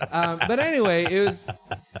 But anyway, it was so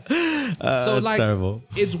that's like terrible.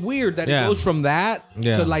 it's weird that Yeah. it goes from that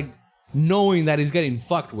Yeah. to like knowing that he's getting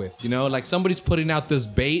fucked with. You know, like somebody's putting out this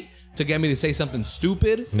bait to get me to say something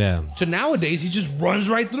stupid. Yeah. To nowadays, he just runs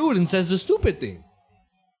right through it and says the stupid thing.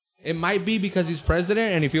 It might be because he's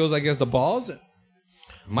president and he feels like he has the balls. It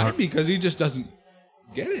might be because he just doesn't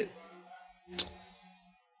get it.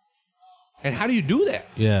 And how do you do that?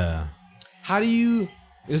 Yeah.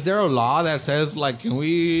 Is there a law that says, like, can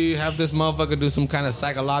we have this motherfucker do some kind of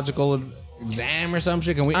psychological exam or some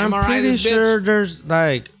shit? Can we I'm MRI pretty this bitch? sure there's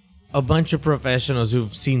like a bunch of professionals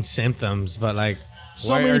who've seen symptoms, but like, So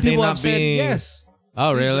why many are they people not have said being... yes.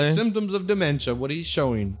 Oh, These are really? symptoms of dementia. What he's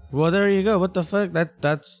showing. Well, there you go. What the fuck?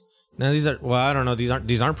 That's now these are. Well, I don't know.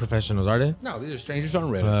 These aren't professionals, are they? No, these are strangers on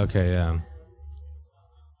Reddit. Okay, yeah.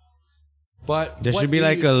 But There should be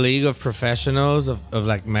like a league of professionals of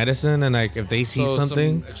like medicine, and like if they see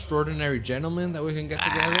something, some extraordinary gentlemen that we can get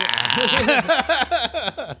together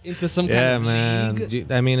into some kind yeah, of man.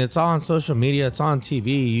 league. I mean, it's all on social media. It's on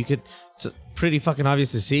TV. It's pretty fucking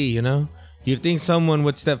obvious to see. You know, you'd think someone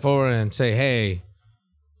would step forward and say, "Hey,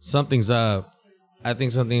 something's up. I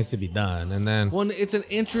think something needs to be done." And then, Well, it's an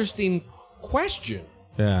interesting question.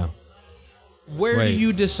 yeah, Where Wait. do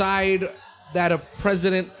you decide that a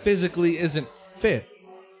president physically isn't fit?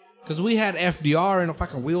 Because we had FDR in a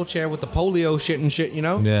fucking wheelchair with the polio shit and shit, you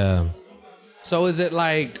know? yeah. So is it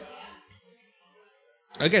like,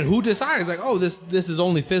 again, who decides? Like, oh, this is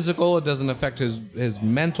only physical. It doesn't affect his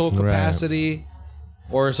mental capacity.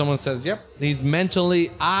 Or someone says, yep, he's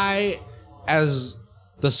mentally, as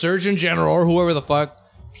the Surgeon General or whoever the fuck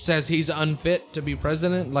says he's unfit to be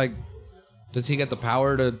president. Like, does he get the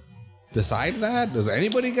power to decide that? Does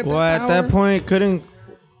anybody get Well, that power? at that point,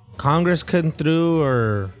 Congress couldn't through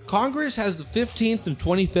or Congress has the 15th and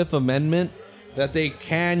 25th Amendment that they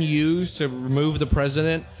can use to remove the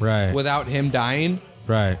president Right. without him dying.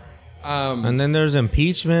 right, and then there's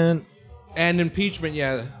impeachment. And impeachment,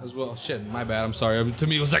 yeah, as well. Shit, my bad. I'm sorry. To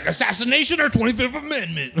me, it was like assassination or 25th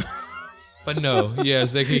Amendment. But no,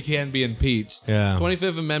 yes, he can be impeached. Yeah.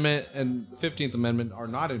 25th Amendment and 15th Amendment are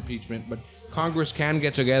not impeachment, but Congress can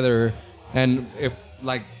get together and if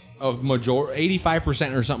like a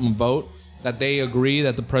 85% or something vote that they agree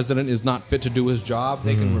that the president is not fit to do his job,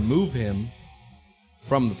 they can remove him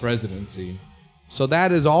from the presidency. So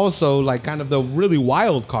that is also like kind of the really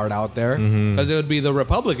wild card out there because it would be the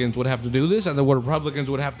Republicans would have to do this and the Republicans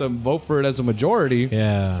would have to vote for it as a majority.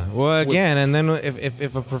 Yeah. Well, again, and then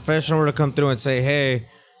if a professional were to come through and say, "Hey,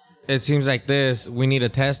 it seems like this, we need to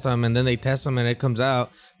test them," and then they test them and it comes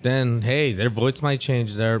out, then hey, their votes might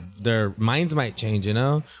change, their minds might change. You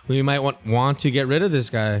know, we might want to get rid of this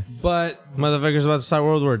guy. But Motherfucker's about to start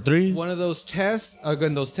World War III. one of those tests,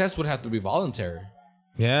 again, those tests would have to be voluntary.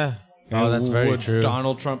 Yeah. Oh, that's very Would true.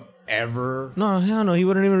 Donald Trump ever? No, hell no. He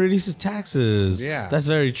wouldn't even release his taxes. Yeah. That's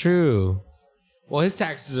very true. Well, his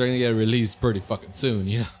taxes are going to get released pretty fucking soon,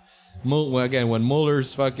 you know? Again, when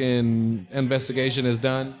Mueller's fucking investigation is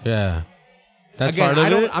done. Yeah. That's Again,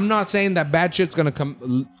 part of it. I'm not saying that bad shit's going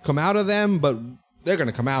to come out of them, but they're going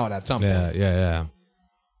to come out at some point. Yeah.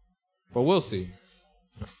 But we'll see.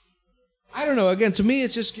 I don't know. Again, to me,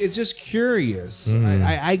 it's just curious.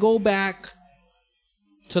 I go back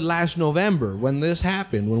to last November when this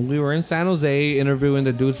happened, when we were in San Jose interviewing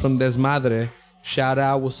the dudes from Desmadre. Shout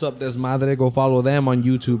out, what's up, Desmadre? Go follow them on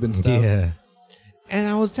YouTube and stuff. Yeah. And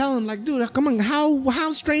I was telling them, like, dude, come on,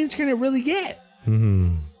 how strange can it really get?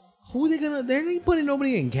 Mm-hmm. They're ain't putting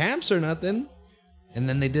nobody in camps or nothing. And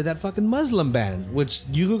then they did that fucking Muslim ban, which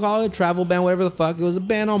you could call it a travel ban, whatever the fuck. It was a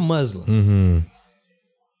ban on Muslims. Mm-hmm.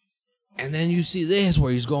 And then you see this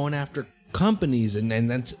where he's going after companies, and then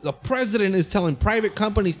the president is telling private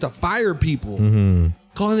companies to fire people,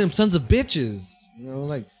 calling them sons of bitches. You know,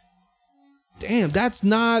 like, damn, that's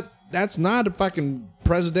not a fucking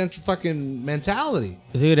presidential fucking mentality.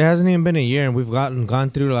 Dude, it hasn't even been a year, and we've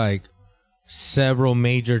gone through like several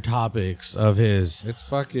major topics of his. It's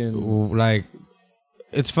fucking Like,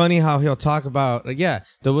 it's funny how he'll talk about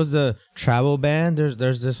there was the travel ban.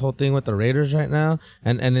 There's this whole thing with the Raiders right now,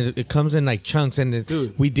 and it comes in like chunks,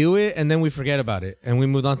 and we do it and then we forget about it and we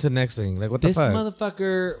move on to the next thing. Like what the fuck? This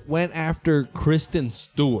motherfucker went after Kristen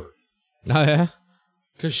Stewart. Oh yeah,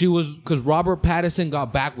 because Robert Pattinson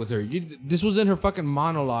got back with her. This was in her fucking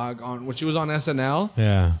monologue when she was on SNL.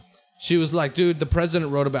 Yeah, she was like, "Dude, the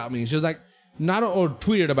president wrote about me." She was like, or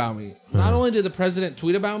tweeted about me. Not only did the president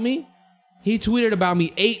tweet about me, he tweeted about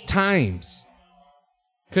me 8 times.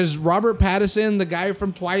 Because Robert Pattinson, the guy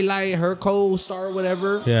from Twilight, her co-star,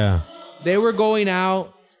 whatever. Yeah. They were going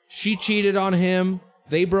out. She cheated on him.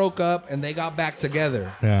 They broke up and they got back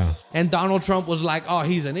together. Yeah. And Donald Trump was like, oh,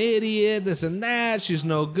 he's an idiot, this and that. She's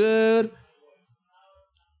no good.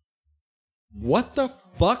 What the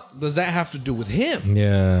fuck does that have to do with him?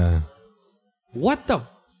 Yeah. What the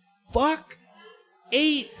fuck?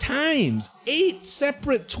 8 times. 8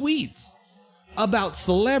 separate tweets about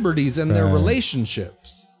celebrities and their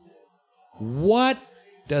relationships. What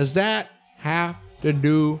does that have to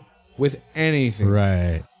do with anything?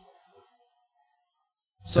 Right.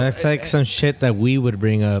 So that's like some shit that we would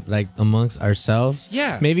bring up, like amongst ourselves.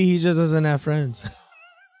 Yeah. Maybe he just doesn't have friends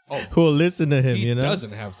who will listen to him. He You know,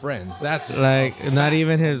 doesn't have friends. That's like not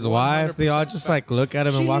even his wife. They all just like look at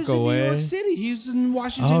him and walk away. New York City. He's in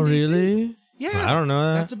Washington. Oh, DC. really? Yeah. I don't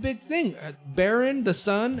know that. That's a big thing. Barron, the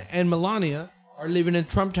son, and Melania are living in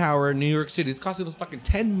Trump Tower in New York City. It's costing us fucking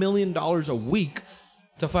 $10 million a week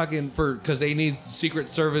to because they need Secret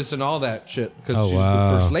Service and all that shit because she's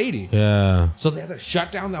the first lady. Yeah. So they had to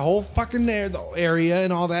shut down the whole fucking area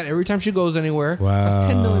and all that every time she goes anywhere. Wow. That's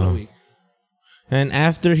 $10 million a week. And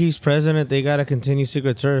after he's president, they gotta continue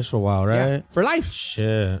Secret Service for a while, right? Yeah, for life.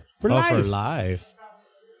 Shit. For life. For life.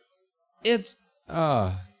 It's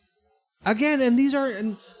again, and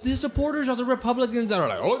these supporters are the Republicans that are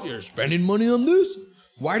like, oh, you're spending money on this.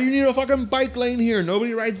 Why do you need a fucking bike lane here?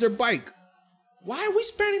 Nobody rides their bike. Why are we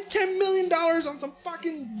spending $10 million on some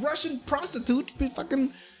fucking Russian prostitute to be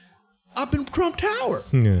fucking up in Trump Tower?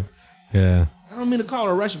 Yeah. Yeah. I don't mean to call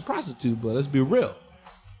her a Russian prostitute, but let's be real.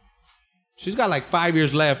 She's got like 5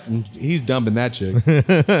 years left, and he's dumping that chick. You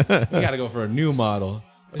got to go for a new model.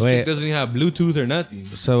 This chick doesn't even have Bluetooth or nothing.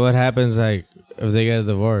 So what happens, like, if they get a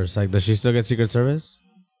divorce? Like, does she still get Secret Service?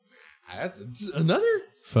 Another?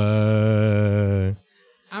 Fuck.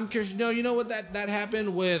 I'm curious. You know what that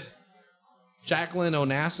happened with Jacqueline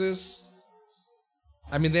Onassis?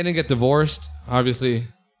 I mean, they didn't get divorced. Obviously,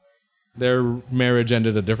 their marriage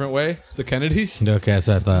ended a different way. The Kennedys. Okay, that's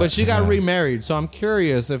what I thought. But she got remarried. So I'm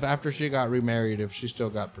curious if after she got remarried, if she still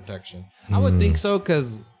got protection. I would think so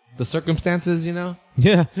because the circumstances, you know?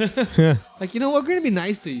 Yeah. Yeah. Like, we're going to be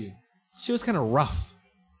nice to you. She was kind of rough.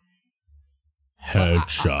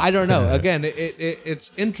 Headshot. I don't know. Again,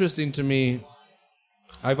 it's interesting to me.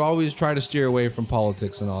 I've always tried to steer away from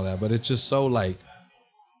politics and all that, but it's just so like,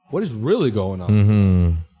 what is really going on?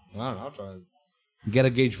 Mm-hmm. I don't know. I'll try to get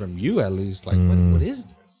a gauge from you at least. Like, what is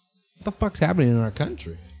this? What the fuck's happening in our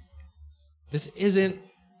country? This isn't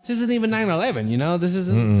even 9/11, you know? This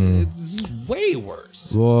is way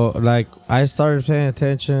worse. Well, like, I started paying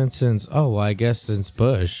attention since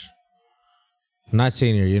Bush. Not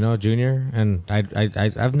senior, junior. And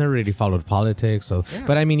I've never really followed politics. So, yeah.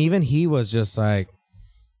 But I mean, even he was just like,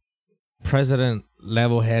 president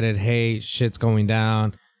level-headed, hey, shit's going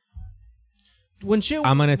down. I'm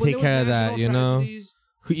going to take care of that, you know?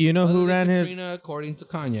 Who ran Katrina, according to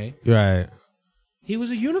Kanye. Right. He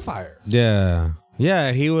was a unifier. Yeah.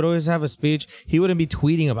 Yeah, he would always have a speech. He wouldn't be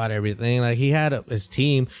tweeting about everything. Like, he had his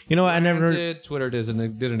team. You know what? I never... Twitter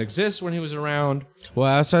didn't exist when he was around. Well,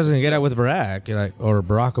 I was going to get at with Barack, or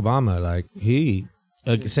Barack Obama. Like,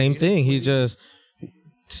 same thing. He just...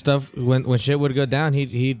 Stuff, when shit would go down,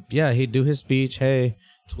 he'd do his speech. Hey,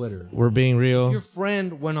 Twitter. We're being real. If your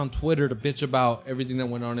friend went on Twitter to bitch about everything that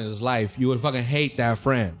went on in his life, you would fucking hate that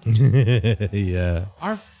friend. Yeah.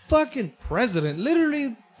 Our fucking president,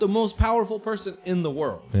 literally the most powerful person in the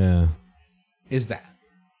world. Yeah. Is that.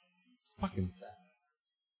 It's fucking sad.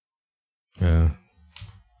 Yeah.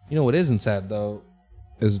 You know what isn't sad, though,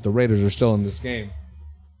 is the Raiders are still in this game.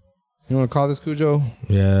 You want to call this, Cujo?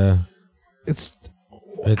 Yeah.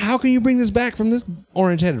 How can you bring this back from this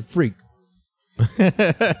orange-headed freak? What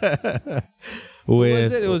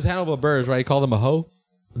was it? It was Hannibal Buress, right? He called him a hoe.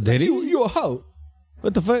 Did he? You a hoe.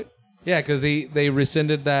 What the fuck? Yeah, because they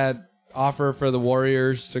rescinded that offer for the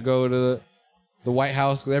Warriors to go to the White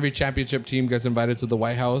House. Every championship team gets invited to the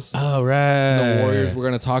White House. Oh, right. The Warriors were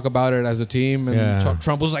going to talk about it as a team, and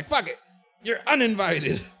Trump was like, fuck it. You're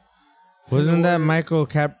uninvited. Wasn't that Michael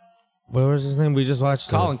What was his name? We just watched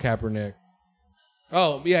Colin Kaepernick.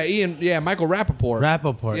 Oh, yeah, Michael Rappaport.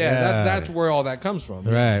 Rappaport. Yeah, that's where all that comes from.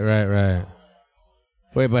 Right.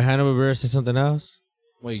 Wait, but Hannibal Buress said something else?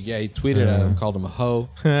 Wait, yeah, he tweeted at him, called him a hoe.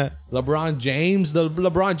 LeBron James,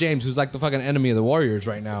 who's like the fucking enemy of the Warriors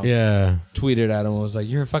right now. Yeah. Tweeted at him and was like,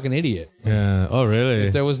 "You're a fucking idiot." Yeah. Oh, really?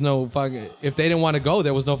 If they didn't want to go,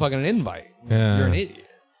 there was no fucking invite. Yeah. You're an idiot.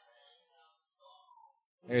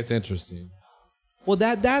 It's interesting. Well,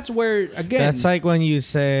 that's where, again. That's like when you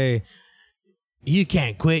say, you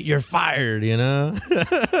can't quit, you're fired, you know?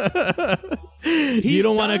 You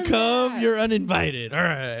don't want to come, you're uninvited. All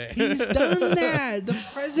right. He's done that. The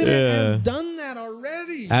president has done that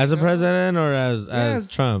already. As a president or as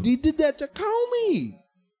Trump? He did that to Comey.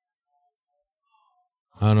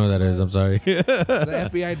 I don't know what that is. I'm sorry. The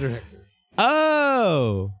FBI director.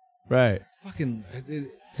 Oh, right. Fucking...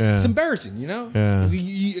 Yeah. It's embarrassing, you know? Yeah.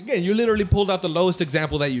 You literally pulled out the lowest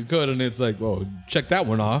example that you could, and it's like, well, check that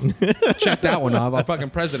one off. Check that one off. Our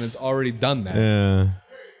fucking president's already done that. Yeah.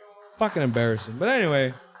 Fucking embarrassing. But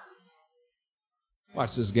anyway,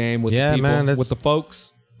 watch this game with the people, man, with the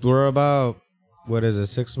folks. We're about,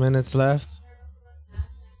 6 minutes left?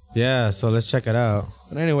 Yeah, so let's check it out.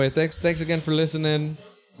 But anyway, thanks again for listening.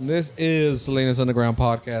 This is Salinas Underground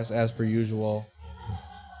Podcast, as per usual.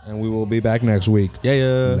 And we will be back next week.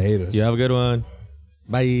 Yeah. Latest. You have a good one.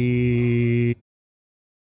 Bye.